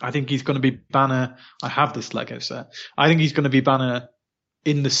part. I think he's going to be Banner. I have this Lego set. I think he's going to be Banner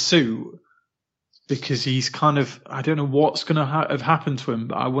in the suit because he's kind of, I don't know what's going to have happened to him,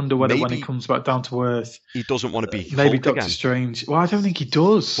 but I wonder whether when he comes back down to Earth, he doesn't want to be maybe Hulk Doctor again. Strange. Well, I don't think he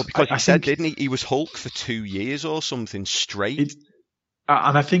does. Well, because he said, didn't he? He was Hulk for 2 years or something straight.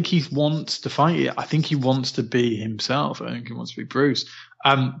 And I think he wants to fight it. I think he wants to be himself. I think he wants to be Bruce.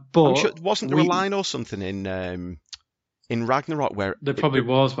 But wasn't there a line or something in Ragnarok where there probably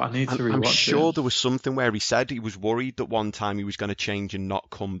was, but I need to rewatch it. I'm sure there was something where he said he was worried that one time he was going to change and not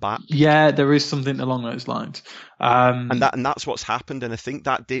come back. Yeah, there is something along those lines. And that's what's happened. And I think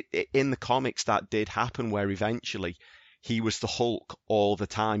that did in the comics that did happen, where eventually he was the Hulk all the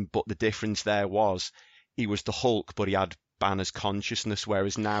time, but the difference there was he was the Hulk, but he had Banner's consciousness,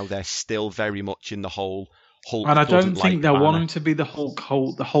 whereas now they're still very much in the whole Hulk. And I don't think they'll Banner. want him to be the Hulk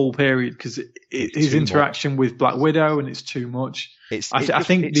the whole period, because his interaction with Black Widow, and it's too much. I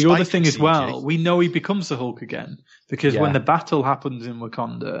think the other thing as well, we know he becomes the Hulk again, because when the battle happens in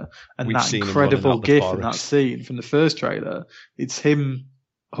Wakanda, and that incredible gif in that scene from the first trailer, it's him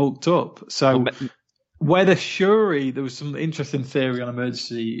hulked up. So whether Shuri, there was some interesting theory on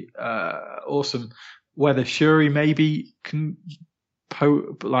Emergency Awesome, whether Shuri maybe can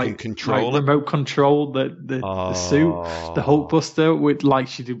control remote control the suit, the Hulkbuster, with like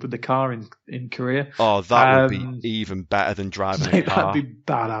she did with the car in Korea. Oh, that would be even better than driving a car. That'd be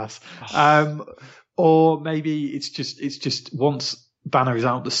badass. Or maybe it's just once Banner is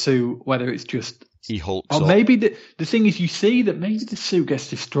out the suit, whether it's just he hulks or up. maybe the thing is, you see that maybe the suit gets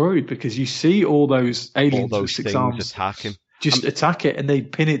destroyed because you see all those aliens with 6 arms attack him. Attack it, and they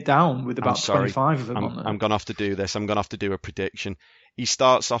pin it down with about 25 of them on there. I'm going to have to do this. I'm going to have to do a prediction. He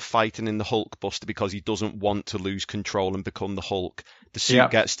starts off fighting in the Hulkbuster because he doesn't want to lose control and become the Hulk. The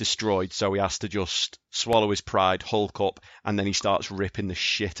suit gets destroyed, so he has to just swallow his pride, Hulk up, and then he starts ripping the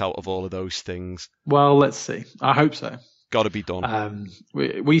shit out of all of those things. Well, let's see. I hope so. Got to be done.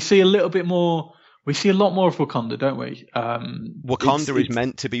 We see a little bit more. We see a lot more of Wakanda, don't we? Wakanda is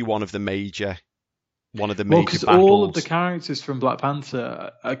meant to be one of the major because all of the characters from Black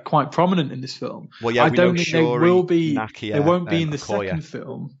Panther are quite prominent in this film. Well, yeah, I don't think they will be. Nakia, they won't be in the Okoye. Second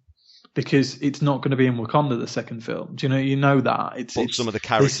film because it's not going to be in Wakanda. The second film, do you know that? It's some of the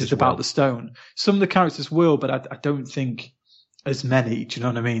characters. This is about the stone. Some of the characters will, but I don't think as many. Do you know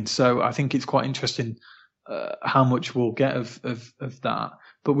what I mean? So I think it's quite interesting how much we'll get of that.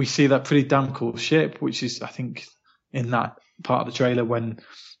 But we see that pretty damn cool ship, which is, I think, in that part of the trailer when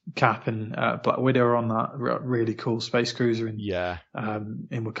Cap and Black Widow are on that really cool space cruiser in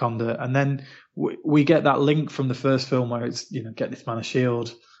Wakanda. And then we get that link from the first film where it's, get this man a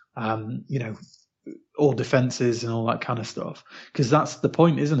shield, all defenses and all that kind of stuff. Because that's the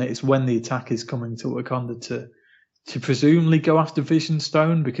point, isn't it? It's when the attack is coming to Wakanda to presumably go after Vision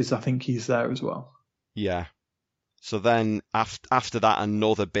Stone, because I think he's there as well. Yeah. So then after that,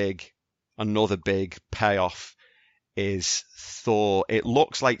 another big payoff is Thor. It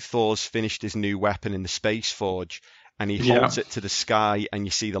looks like Thor's finished his new weapon in the Space Forge, and he holds it to the sky, and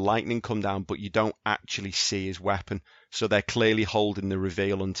you see the lightning come down, but you don't actually see his weapon. So they're clearly holding the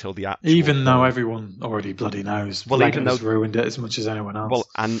reveal until the actual. Even though everyone already bloody knows. Well, Lego's ruined it as much as anyone else. Well,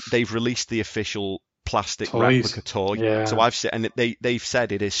 and they've released the official plastic replica toy. Yeah. So I've seen, and they've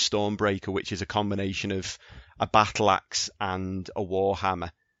said it is Stormbreaker, which is a combination of a battle axe and a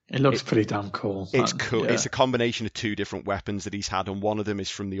warhammer. It looks pretty damn cool. It's cool. Yeah. It's a combination of 2 different weapons that he's had, and one of them is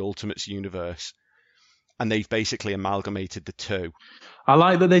from the Ultimates universe. And they've basically amalgamated the 2. I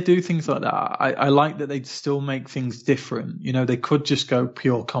like that they do things like that. I like that they still make things different. They could just go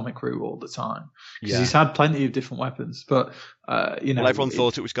pure comic route all the time. Because he's had plenty of different weapons. But, Well, everyone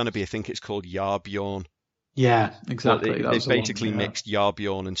thought it was going to be, I think it's called Yarbjorn. Yeah, exactly. They've basically mixed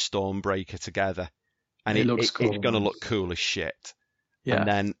Yarbjorn and Stormbreaker together. And it looks cool. It's going to look cool as shit. Yeah. And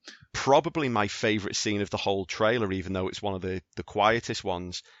then probably my favourite scene of the whole trailer, even though it's one of the quietest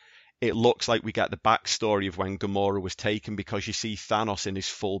ones, it looks like we get the backstory of when Gamora was taken, because you see Thanos in his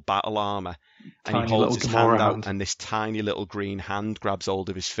full battle armour, and he holds his hand out, and this tiny little green hand grabs hold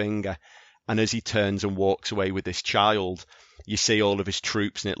of his finger. And as he turns and walks away with this child, you see all of his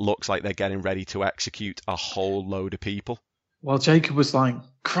troops, and it looks like they're getting ready to execute a whole load of people. Well, Jacob was like,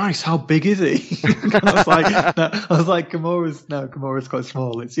 Christ, how big is he? I was like, Gamora's quite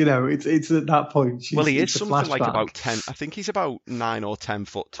small. It's, it's at that point. Well, he is something like about 10. I think he's about 9 or 10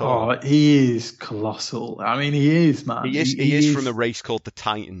 foot tall. Oh, he is colossal. I mean, he is, man. He is from a race called the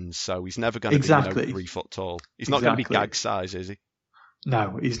Titans, so he's never going to be 3 foot tall. He's not going to be gag size, is he?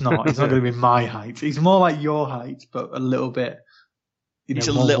 No, he's not. He's not going to be my height. He's more like your height, but a little bit. He's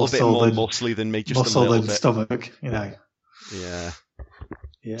a little bit more muscly than me, just a little bit. Stomach, Yeah.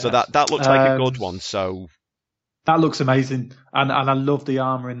 So that looks like a good one. So that looks amazing, and I love the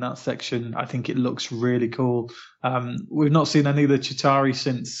armor in that section. I think it looks really cool. We've not seen any of the Chitauri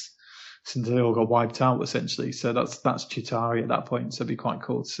since they all got wiped out, essentially. So that's Chitauri at that point. So it'd be quite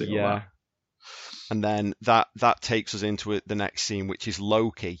cool to see. Yeah. All that. And then that takes us into the next scene, which is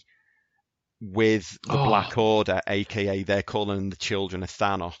Loki with the Black Order, aka they're calling the children of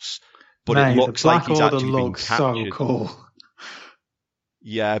Thanos. But it looks like he's actually been captured. So cool.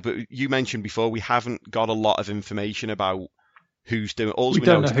 Yeah, but you mentioned before we haven't got a lot of information about who's doing. We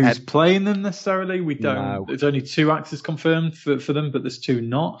don't know who's playing them necessarily. We don't. No. There's only 2 actors confirmed for them, but there's 2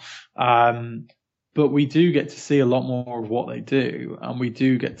 not. But we do get to see a lot more of what they do, and we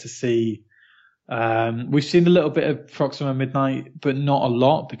do get to see. We've seen a little bit of Proxima Midnight, but not a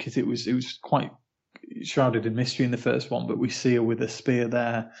lot, because it was quite shrouded in mystery in the first one. But we see her with a spear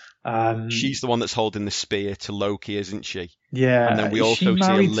there. She's the one that's holding the spear to Loki, isn't she? Yeah. And then we also see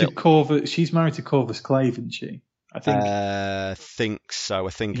a little... She's married to Corvus Clave, isn't she? I think so. I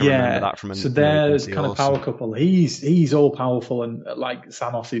think I remember that from. So there's kind of power couple. He's all powerful and like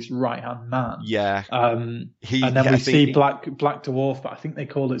Thanos' right hand man. Yeah. And then we see Black Dwarf, but I think they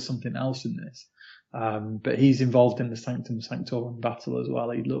call it something else in this. But he's involved in the Sanctum Sanctorum battle as well.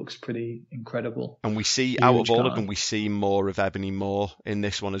 He looks pretty incredible. And we see, out of all of them, we see more of Ebony Maw in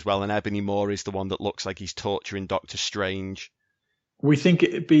this one as well. And Ebony Maw is the one that looks like he's torturing Doctor Strange. I think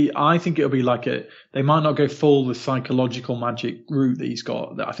it'll be like they might not go full the psychological magic route that he's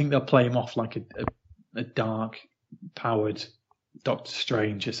got. I think they'll play him off like a dark powered Doctor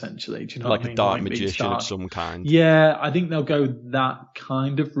Strange, essentially. Do you know like what I mean? A dark magician of some kind. Yeah, I think they'll go that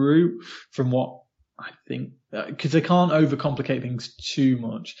kind of route from what I think, because they can't overcomplicate things too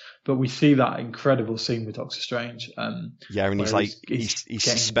much. But we see that incredible scene with Doctor Strange. And he's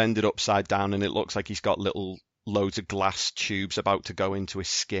suspended upside down, and it looks like he's got loads of glass tubes about to go into his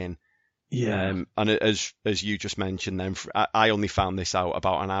skin. Yeah. And as you just mentioned, then I only found this out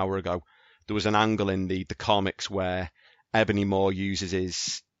about an hour ago. There was an angle in the comics where Ebony Maw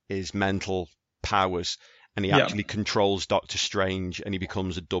uses his mental powers, and he actually controls Doctor Strange, and he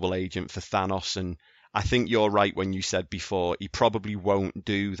becomes a double agent for Thanos. And I think you're right when you said before he probably won't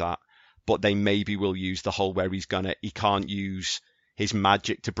do that, but they maybe will use the whole where he can't use his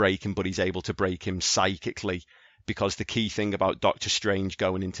magic to break him, but he's able to break him psychically. Because the key thing about Doctor Strange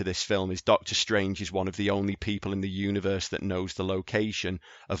going into this film is Doctor Strange is one of the only people in the universe that knows the location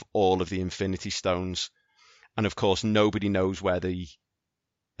of all of the Infinity Stones. And of course, nobody knows where the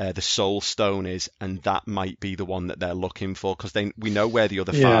Soul Stone is, and that might be the one that they're looking for, because we know where the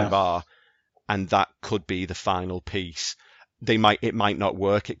other 5 are, and that could be the final piece. It might not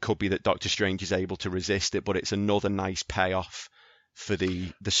work. It could be that Doctor Strange is able to resist it, but it's another nice payoff for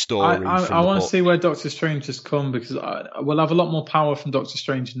the story. I want to see where Doctor Strange has come, because we'll have a lot more power from Doctor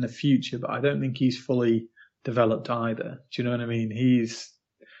Strange in the future, but I don't think he's fully developed either. Do you know what I mean? He's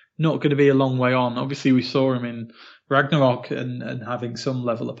not going to be a long way on. Obviously, we saw him in Ragnarok and having some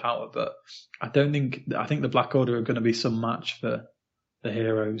level of power, but I think the Black Order are going to be some match for the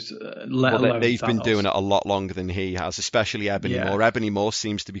heroes. They've been doing it a lot longer than he has, especially Ebony Maw. Ebony Maw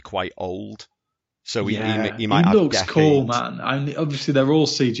seems to be quite old. So he might have looks decades. cool, man. And obviously they're all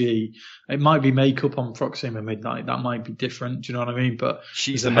CG. It might be makeup on Proxima Midnight. That might be different. Do you know what I mean? But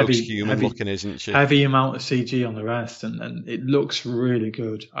she's the most human looking, isn't she? Heavy amount of CG on the rest, and it looks really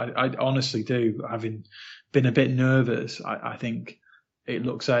good. I honestly do. Having been a bit nervous, I think it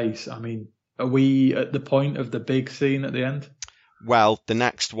looks ace. I mean, are we at the point of the big scene at the end? Well, the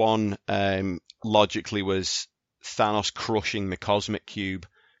next one logically was Thanos crushing the Cosmic Cube.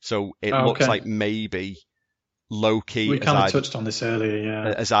 So it looks like maybe Loki touched on this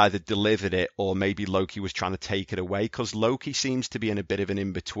earlier, has either delivered it, or maybe Loki was trying to take it away, because Loki seems to be in a bit of an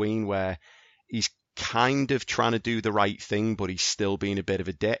in-between where he's kind of trying to do the right thing, but he's still being a bit of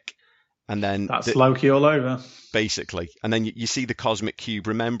a dick. And then that's Loki all over. Basically. And then you see the Cosmic Cube,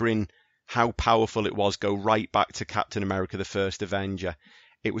 remembering how powerful it was, go right back to Captain America, the First Avenger.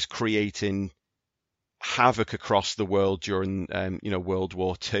 It was creating havoc across the world during World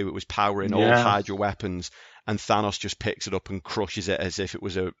War II. It was powering all Hydra weapons, and Thanos just picks it up and crushes it as if it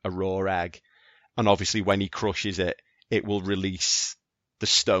was a raw egg. And obviously when he crushes it, it will release the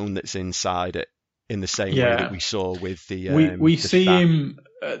stone that's inside it, in the same way that we saw with the we see him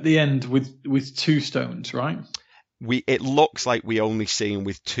at the end with 2 stones, right? It looks like we only see him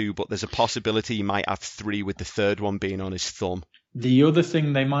with 2, but there's a possibility he might have 3, with the third one being on his thumb. The other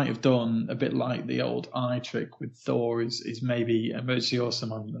thing they might have done, a bit like the old eye trick with Thor, is maybe Emergency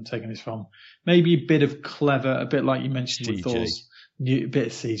Awesome. I'm taking this from maybe a bit of clever, a bit like you mentioned CG. With Thor's bit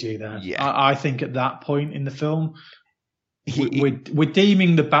of CG there. Yeah. I think at that point in the film, we're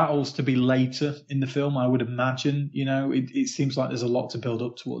deeming the battles to be later in the film. I would imagine. It seems like there's a lot to build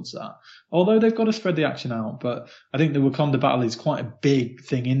up towards that. Although they've got to spread the action out, but I think the Wakanda battle is quite a big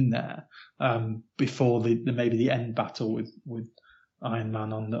thing in there. Before maybe the end battle with Iron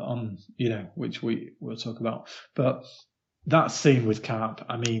Man on which we'll talk about. But that scene with Cap,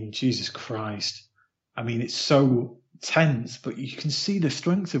 I mean, Jesus Christ. I mean, it's so tense, but you can see the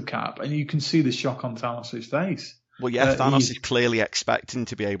strength of Cap, and you can see the shock on Thanos' face. Well, yeah, Thanos is clearly expecting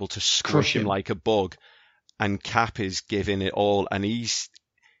to be able to squish him like a bug, and Cap is giving it all, and he's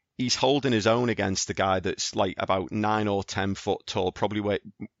holding his own against the guy that's like about 9 or 10 foot tall, probably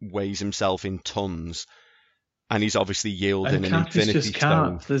weighs himself in tons, and he's obviously yielding an Infinity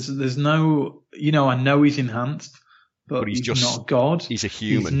Stone. There's no, I know he's enhanced, but he's just not God. He's a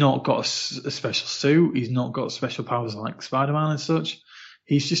human. He's not got a special suit. He's not got special powers like Spider-Man and such.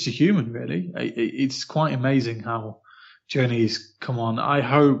 He's just a human, really. It's quite amazing how journeys come on. I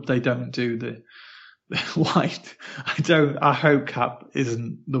hope they don't do the white. I hope Cap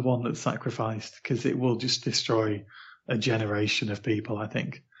isn't the one that's sacrificed, because it will just destroy a generation of people, I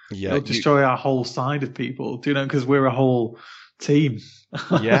think. Yeah, it'll destroy our whole side of people, because we're a whole team.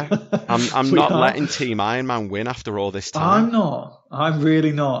 Yeah, I'm not letting Team Iron Man win after all this time. I'm not. I'm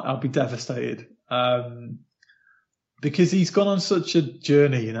really not. I'll be devastated. Because he's gone on such a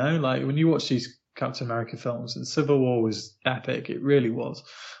journey, you know, like when you watch these Captain America films, and Civil War was epic. It really was.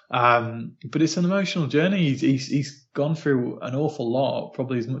 But it's an emotional journey. He's gone through an awful lot,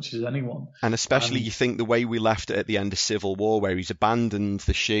 probably as much as anyone. And especially you think the way we left it at the end of Civil War, where he's abandoned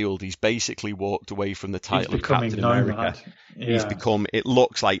the shield, he's basically walked away from the title of Captain America. Yeah. He's become, it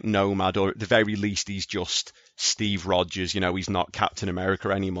looks like Nomad, or at the very least he's just Steve Rogers, you know, he's not Captain America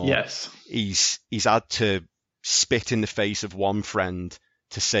anymore. Yes. He's had to spit in the face of one friend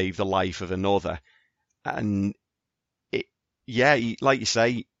to save the life of another. And like you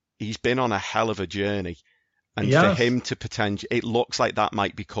say, he's been on a hell of a journey. And for him to it looks like that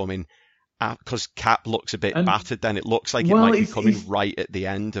might be coming, because Cap looks a bit battered then. It looks like it might be coming right at the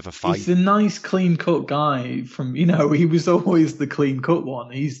end of a fight. He's a nice, clean-cut guy from, you know, he was always the clean-cut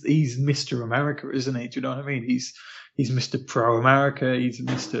one. He's Mr. America, isn't he? Do you know what I mean? He's Mr. Pro-America. He's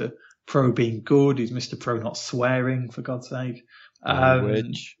Mr. Pro being good. He's Mr. Pro not swearing, for God's sake.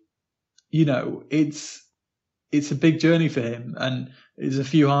 You know, it's a big journey for him, and there's a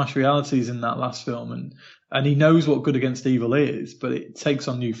few harsh realities in that last film, and he knows what good against evil is, but it takes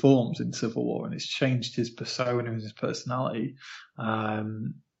on new forms in Civil War, and it's changed his persona and his personality,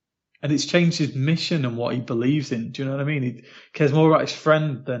 and it's changed his mission and what he believes in. Do you know what I mean? He cares more about his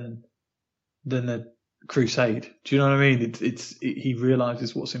friend than a crusade. Do you know what I mean? He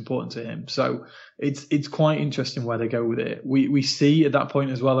realizes what's important to him. So it's quite interesting where they go with it. We see at that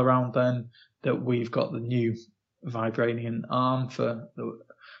point as well around then that we've got the new vibranium arm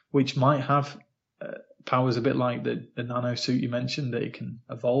which might have powers a bit like the nano suit you mentioned, that it can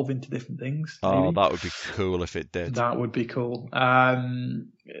evolve into different things. Maybe. Oh, that would be cool if it did. That would be cool.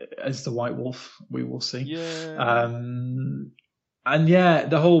 As the White Wolf, we will see. Yeah. And yeah,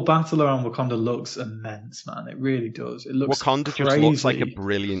 the whole battle around Wakanda looks immense, man. It really does. It looks Wakanda crazy. just looks like a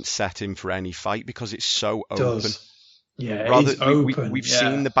brilliant setting for any fight because it's so open. Yeah, it's open. We've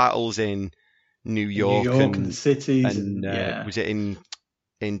seen the battles in New York and the cities. And was it in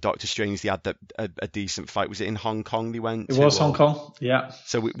Doctor Strange they had a decent fight? Was it in Hong Kong they went to? It was Hong Kong, yeah.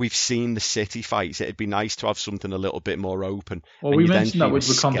 So we've seen the city fights. It'd be nice to have something a little bit more open. Well, we mentioned that with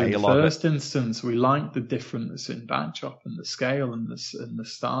Wakanda in the first instance. We liked the difference in backdrop and the scale and the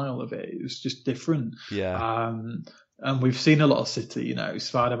style of it. It was just different. Yeah. And we've seen a lot of city, you know,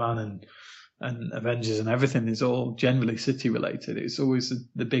 Spider-Man and Avengers and everything is all generally city related. It's always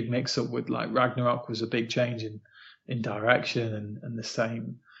the big mix up with, like, Ragnarok was a big change in direction, and the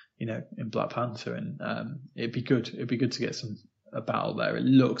same, you know, in Black Panther. And it'd be good to get a battle there. It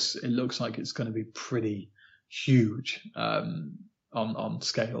looks like it's going to be pretty huge on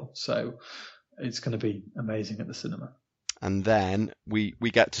scale. So it's going to be amazing at the cinema. And then we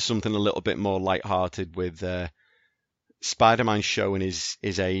get to something a little bit more lighthearted with Spider-Man showing his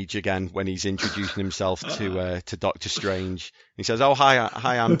age again when he's introducing himself to Doctor Strange. He says, "Oh, hi,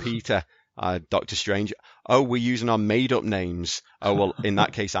 I'm Peter, Doctor Strange. Oh, we're using our made-up names. Oh, well, in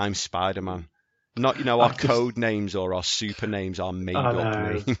that case, I'm Spider-Man. Not, you know, our code names or our super names, our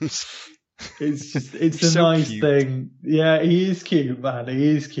made-up names." It's a so nice cute thing. Yeah, he is cute, man.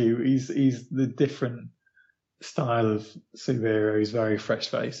 He is cute. He's the different style of superhero. He's very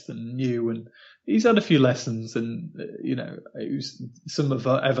fresh-faced and new, and he's had a few lessons, and you know, it was some of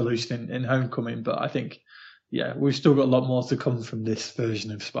evolution in Homecoming. But I think, yeah, we've still got a lot more to come from this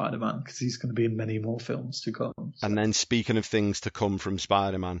version of Spider-Man, because he's going to be in many more films to come. So. And then, speaking of things to come from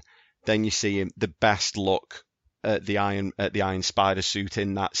Spider-Man, then you see him the best look at the Iron Spider suit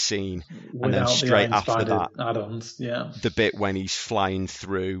in that scene, without and then straight after that, add-ons, yeah, the bit when he's flying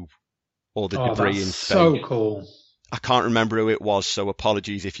through all the debris in space. So cool. I can't remember who it was, so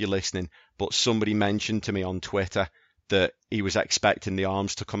apologies if you're listening, but somebody mentioned to me on Twitter that he was expecting the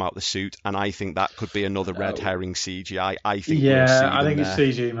arms to come out the suit, and I think that could be another red herring CGI. I think it's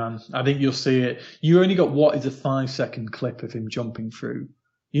CG, man. I think you'll see it. You only got what is a 5-second clip of him jumping through.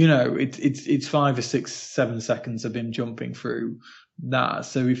 You know, it's 5 or 6, 7 seconds of him jumping through that.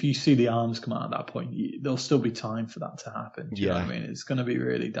 So if you see the arms come out at that point, there'll still be time for that to happen. Do you know what I mean? It's going to be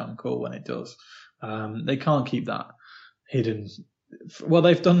really damn cool when it does. They can't keep that hidden. Well,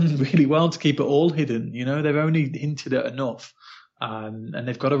 they've done really well to keep it all hidden. You know, they've only hinted at enough, and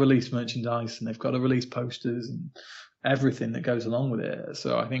they've got to release merchandise, and they've got to release posters and everything that goes along with it.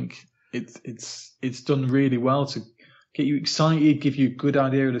 So I think it's done really well to get you excited, give you a good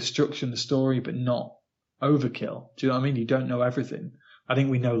idea of the structure and the story, but not overkill. Do you know what I mean? You don't know everything. I think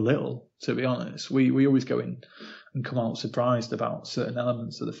we know little, to be honest. We always go in and come out surprised about certain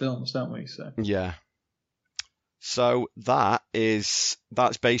elements of the films, don't we? So yeah. So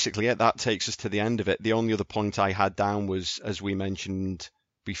that's basically it. That takes us to the end of it. The only other point I had down was, as we mentioned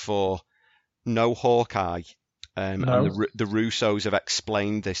before, no Hawkeye. No. And the Russos have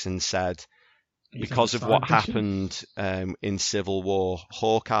explained this and said, because of what happened in Civil War,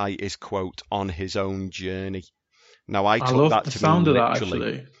 Hawkeye is, quote, on his own journey. Now, I took that to mean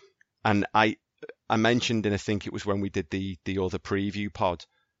literally. And I mentioned, and I think it was when we did the other preview pod,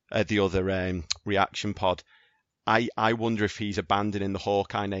 the other reaction pod, I wonder if he's abandoning the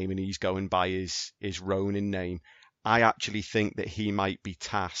Hawkeye name and he's going by his Ronin name. I actually think that he might be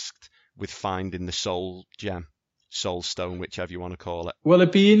tasked with finding the Soul Gem, Soul Stone, whichever you want to call it. Well,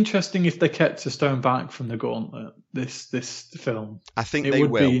 it'd be interesting if they kept a stone back from the Gauntlet, this film. I think they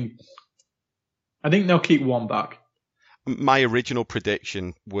will. I think they'll keep one back. My original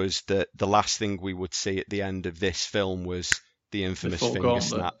prediction was that the last thing we would see at the end of this film was the infamous finger Gauntlet.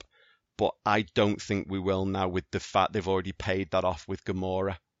 snap. But I don't think we will now, with the fact they've already paid that off with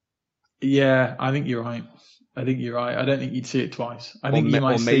Gamora. Yeah, I think you're right. I don't think you'd see it twice. I think you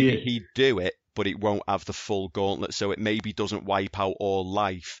might see maybe it. he'd do it, but it won't have the full gauntlet. So it maybe doesn't wipe out all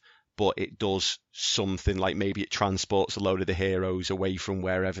life, but it does something like maybe it transports a load of the heroes away from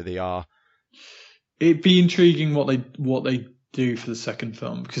wherever they are. It'd be intriguing what they do for the second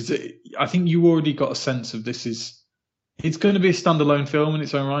film, because I think you already got a sense of it's going to be a standalone film in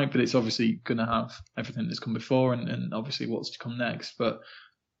its own right, but it's obviously going to have everything that's come before and obviously what's to come next. But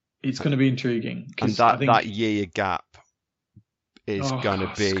it's going to be intriguing. And that year gap is going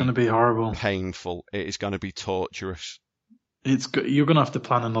to be horrible, painful. It is going to be torturous. You're going to have to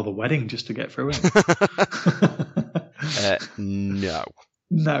plan another wedding just to get through it. No.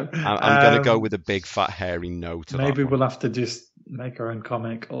 No. I'm going to go with a big fat hairy no to that. Maybe we'll have to just make our own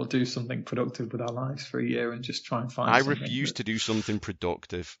comic or do something productive with our lives for a year and just try and find something. I refuse to do something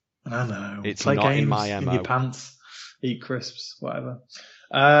productive. I know. It's Play not games in my MO. in your pants, eat crisps, whatever.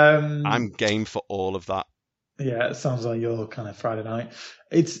 I'm game for all of that. Yeah, it sounds like your kind of Friday night.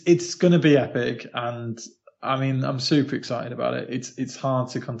 It's going to be epic, and I mean, I'm super excited about it. It's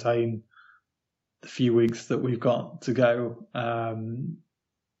hard to contain the few weeks that we've got to go.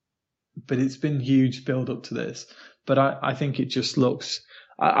 But it's been huge build up to this. But I think it just looks.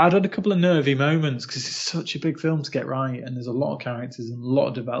 I'd had a couple of nervy moments because it's such a big film to get right, and there's a lot of characters and a lot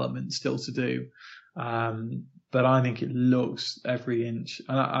of development still to do. But I think it looks every inch,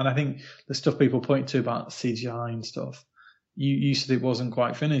 and I think the stuff people point to about CGI and stuff. You said it wasn't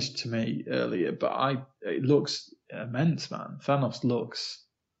quite finished to me earlier, but it looks immense, man. Thanos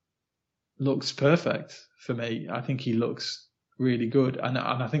looks perfect for me. I think he looks really good, and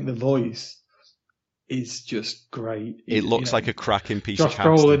I think the voice is just great. It looks like a cracking piece Josh of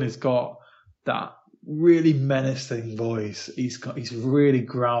casting. Josh Brolin has got that really menacing voice. He's really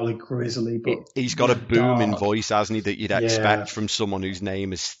growly, grizzly, but he's got a booming voice, hasn't he, that you'd expect from someone whose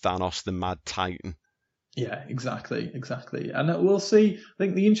name is Thanos the Mad Titan. Yeah, exactly. And we'll see. I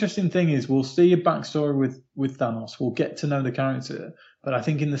think the interesting thing is we'll see a backstory with Thanos. We'll get to know the character. But I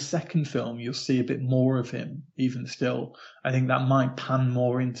think in the second film, you'll see a bit more of him, even still. I think that might pan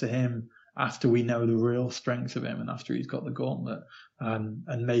more into him after we know the real strength of him and after he's got the gauntlet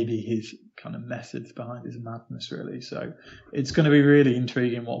and maybe his kind of methods behind his madness, really. So it's going to be really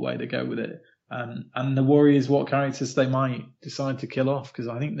intriguing what way they go with it. And the worry is what characters they might decide to kill off, because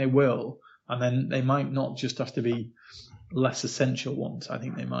I think they will. And then they might not just have to be less essential ones. I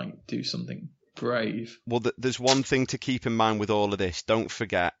think they might do something brave. Well, there's one thing to keep in mind with all of this. Don't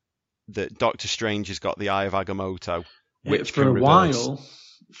forget that Doctor Strange has got the Eye of Agamotto, which for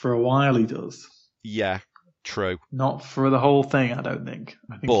a while he does. Yeah, true. Not for the whole thing, I don't think.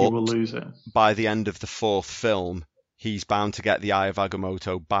 I think he will lose it. By the end of the fourth film, he's bound to get the Eye of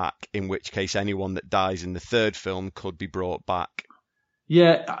Agamotto back, in which case anyone that dies in the third film could be brought back.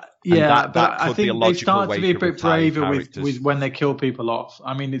 Yeah, that but I think they start to be a bit braver with when they kill people off.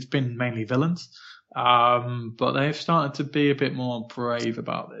 I mean, it's been mainly villains, but they've started to be a bit more brave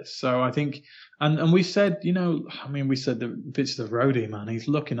about this. So I think, and we said, we said the bits of Rhodey, man, he's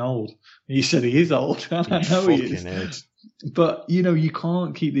looking old. You said he is old. I know he is. But, you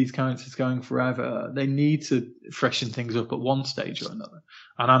can't keep these characters going forever. They need to freshen things up at one stage or another.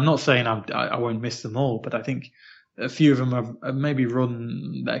 And I'm not saying I won't miss them all, but I think a few of them have maybe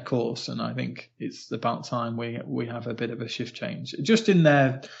run their course, and I think it's about time we have a bit of a shift change, just in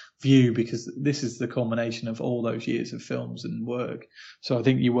their view, because this is the culmination of all those years of films and work. So I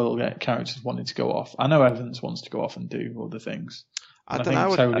think you will get characters wanting to go off. I know Evans wants to go off and do other things. I don't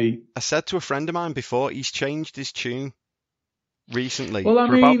know. I said to a friend of mine before, he's changed his tune recently. For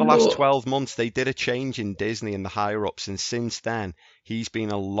about the last 12 months, they did a change in Disney and the higher-ups, and since then, he's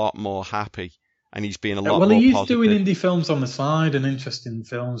been a lot more happy. and he's being a lot more positive. Well, he's doing indie films on the side and interesting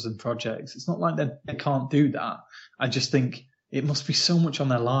films and projects. It's not like they can't do that. I just think it must be so much on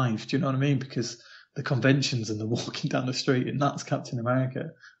their lives. Do you know what I mean? Because the conventions and the walking down the street, and that's Captain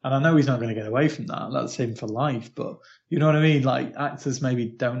America. And I know he's not going to get away from that. That's him for life. But you know what I mean? Like, actors maybe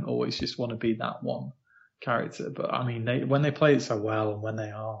don't always just want to be that one character. But I mean, when they play it so well and when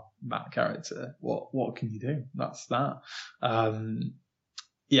they are that character, what can you do? That's that.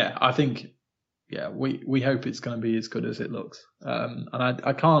 Yeah, I think, yeah, we hope it's going to be as good as it looks. And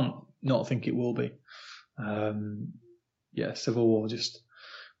I can't not think it will be. Yeah, Civil War just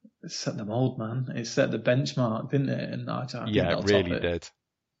set the mold, man. It set the benchmark, didn't it? And I think it really did.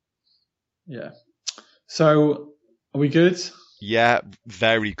 Yeah. So, are we good? Yeah,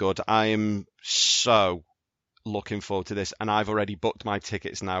 very good. I am so looking forward to this, and I've already booked my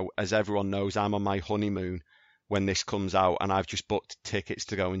tickets now. As everyone knows, I'm on my honeymoon when this comes out, and I've just booked tickets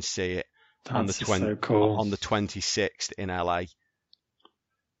to go and see it on the 26th in LA.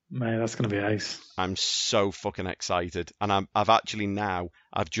 Man, that's going to be ace. I'm so fucking excited. And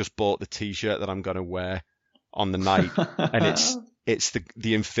I've just bought the t-shirt that I'm going to wear on the night. And it's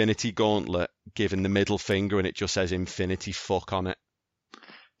the Infinity Gauntlet giving the middle finger, and it just says Infinity Fuck on it.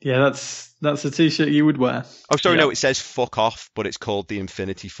 Yeah, that's a t-shirt you would wear. Oh, sorry, no, it says fuck off, but it's called the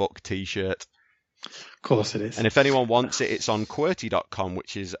Infinity Fuck t-shirt. Of course it is. And if anyone wants it, it's on QWERTY.com,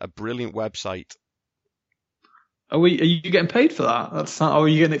 which is a brilliant website. Are you getting paid for that? Or are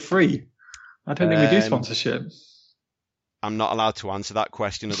you getting it free? I don't think we do sponsorship. I'm not allowed to answer that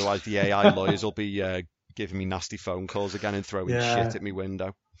question, otherwise the AI lawyers will be giving me nasty phone calls again and throwing shit at my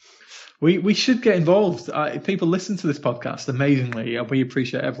window. We should get involved. People listen to this podcast amazingly. We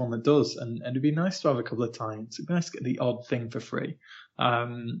appreciate everyone that does, and it'd be nice to have a couple of times. It'd be nice to get the odd thing for free.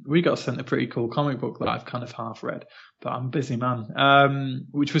 We got sent a pretty cool comic book that I've kind of half read, but I'm a busy man,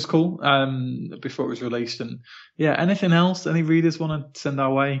 which was cool before it was released. And yeah, anything else any readers want to send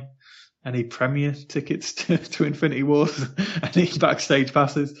our way? Any premiere tickets to Infinity Wars? Any backstage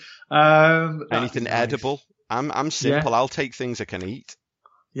passes? Anything edible? I'm simple. Yeah. I'll take things I can eat.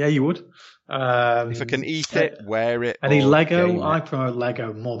 Yeah, you would. If I can eat it, wear it. Any Lego? I promote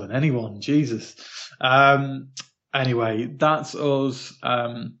Lego more than anyone. Jesus. Anyway, that's us.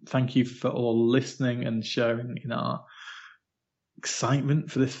 Thank you for all listening and sharing in our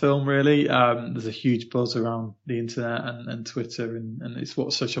excitement for this film, really. There's a huge buzz around the internet and Twitter, and it's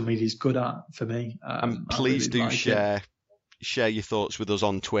what social media is good at for me. And please do share your thoughts with us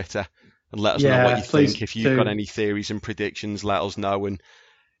on Twitter and let us know what you think. If you've got any theories and predictions, let us know and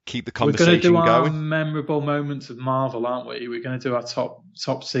keep the conversation going. We're going to do our memorable moments of Marvel, aren't we? We're going to do our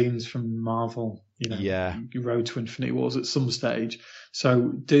top scenes from Marvel. Road to Infinity Wars at some stage. So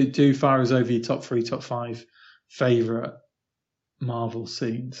do fire us over your top 3, top 5 favourite Marvel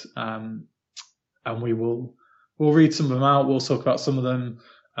scenes, and we'll read some of them out. We'll talk about some of them.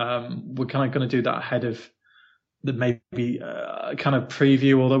 We're kind of going to do that ahead of the maybe kind of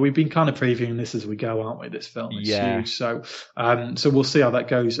preview, although we've been kind of previewing this as we go, aren't we? This film is huge, so we'll see how that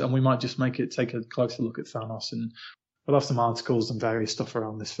goes, and we might just take a closer look at Thanos, and we'll have some articles and various stuff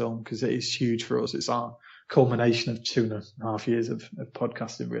around this film because it is huge for us. It's our culmination of 2.5 years of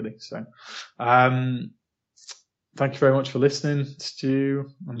podcasting, really. So, thank you very much for listening, Stu.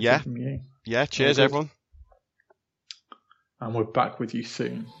 From you. Yeah. Cheers, everyone. And we're back with you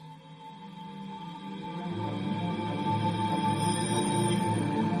soon.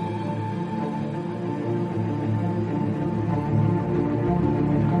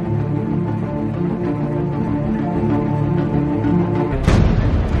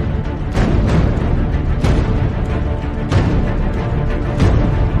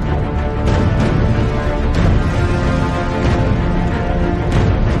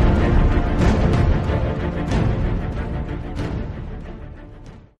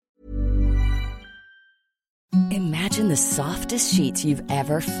 Imagine the softest sheets you've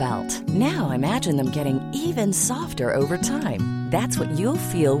ever felt. Now imagine them getting even softer over time. That's what you'll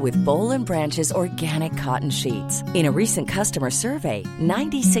feel with Boll & Branch's organic cotton sheets. In a recent customer survey,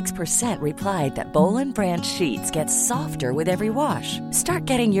 96% replied that Boll & Branch sheets get softer with every wash. Start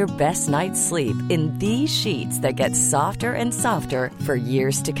getting your best night's sleep in these sheets that get softer and softer for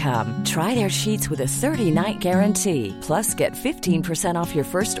years to come. Try their sheets with a 30-night guarantee. Plus, get 15% off your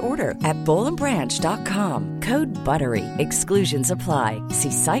first order at BollandBranch.com. Code BUTTERY. Exclusions apply.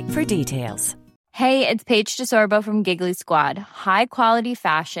 See site for details. Hey, it's Paige DeSorbo from Giggly Squad. High quality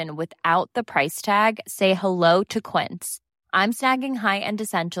fashion without the price tag. Say hello to Quince. I'm snagging high-end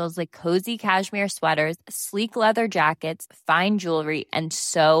essentials like cozy cashmere sweaters, sleek leather jackets, fine jewelry, and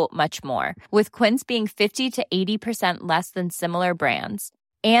so much more. With Quince being 50 to 80% less than similar brands.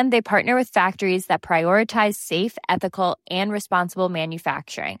 And they partner with factories that prioritize safe, ethical, and responsible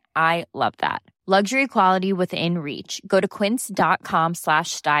manufacturing. I love that. Luxury quality within reach. Go to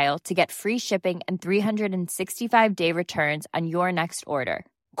quince.com/style to get free shipping and 365-day returns on your next order.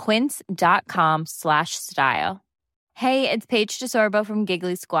 Quince.com/style. Hey, it's Paige DeSorbo from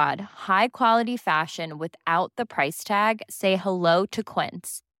Giggly Squad. High quality fashion without the price tag. Say hello to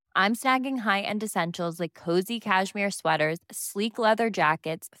Quince. I'm snagging high-end essentials like cozy cashmere sweaters, sleek leather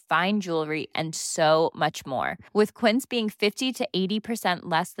jackets, fine jewelry, and so much more. With Quince being 50 to 80%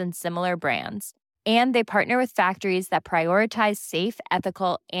 less than similar brands. And they partner with factories that prioritize safe,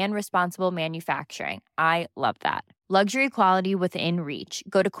 ethical, and responsible manufacturing. I love that. Luxury quality within reach.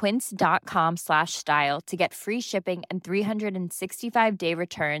 Go to quince.com/style to get free shipping and 365-day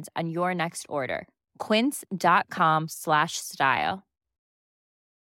returns on your next order. Quince.com/style.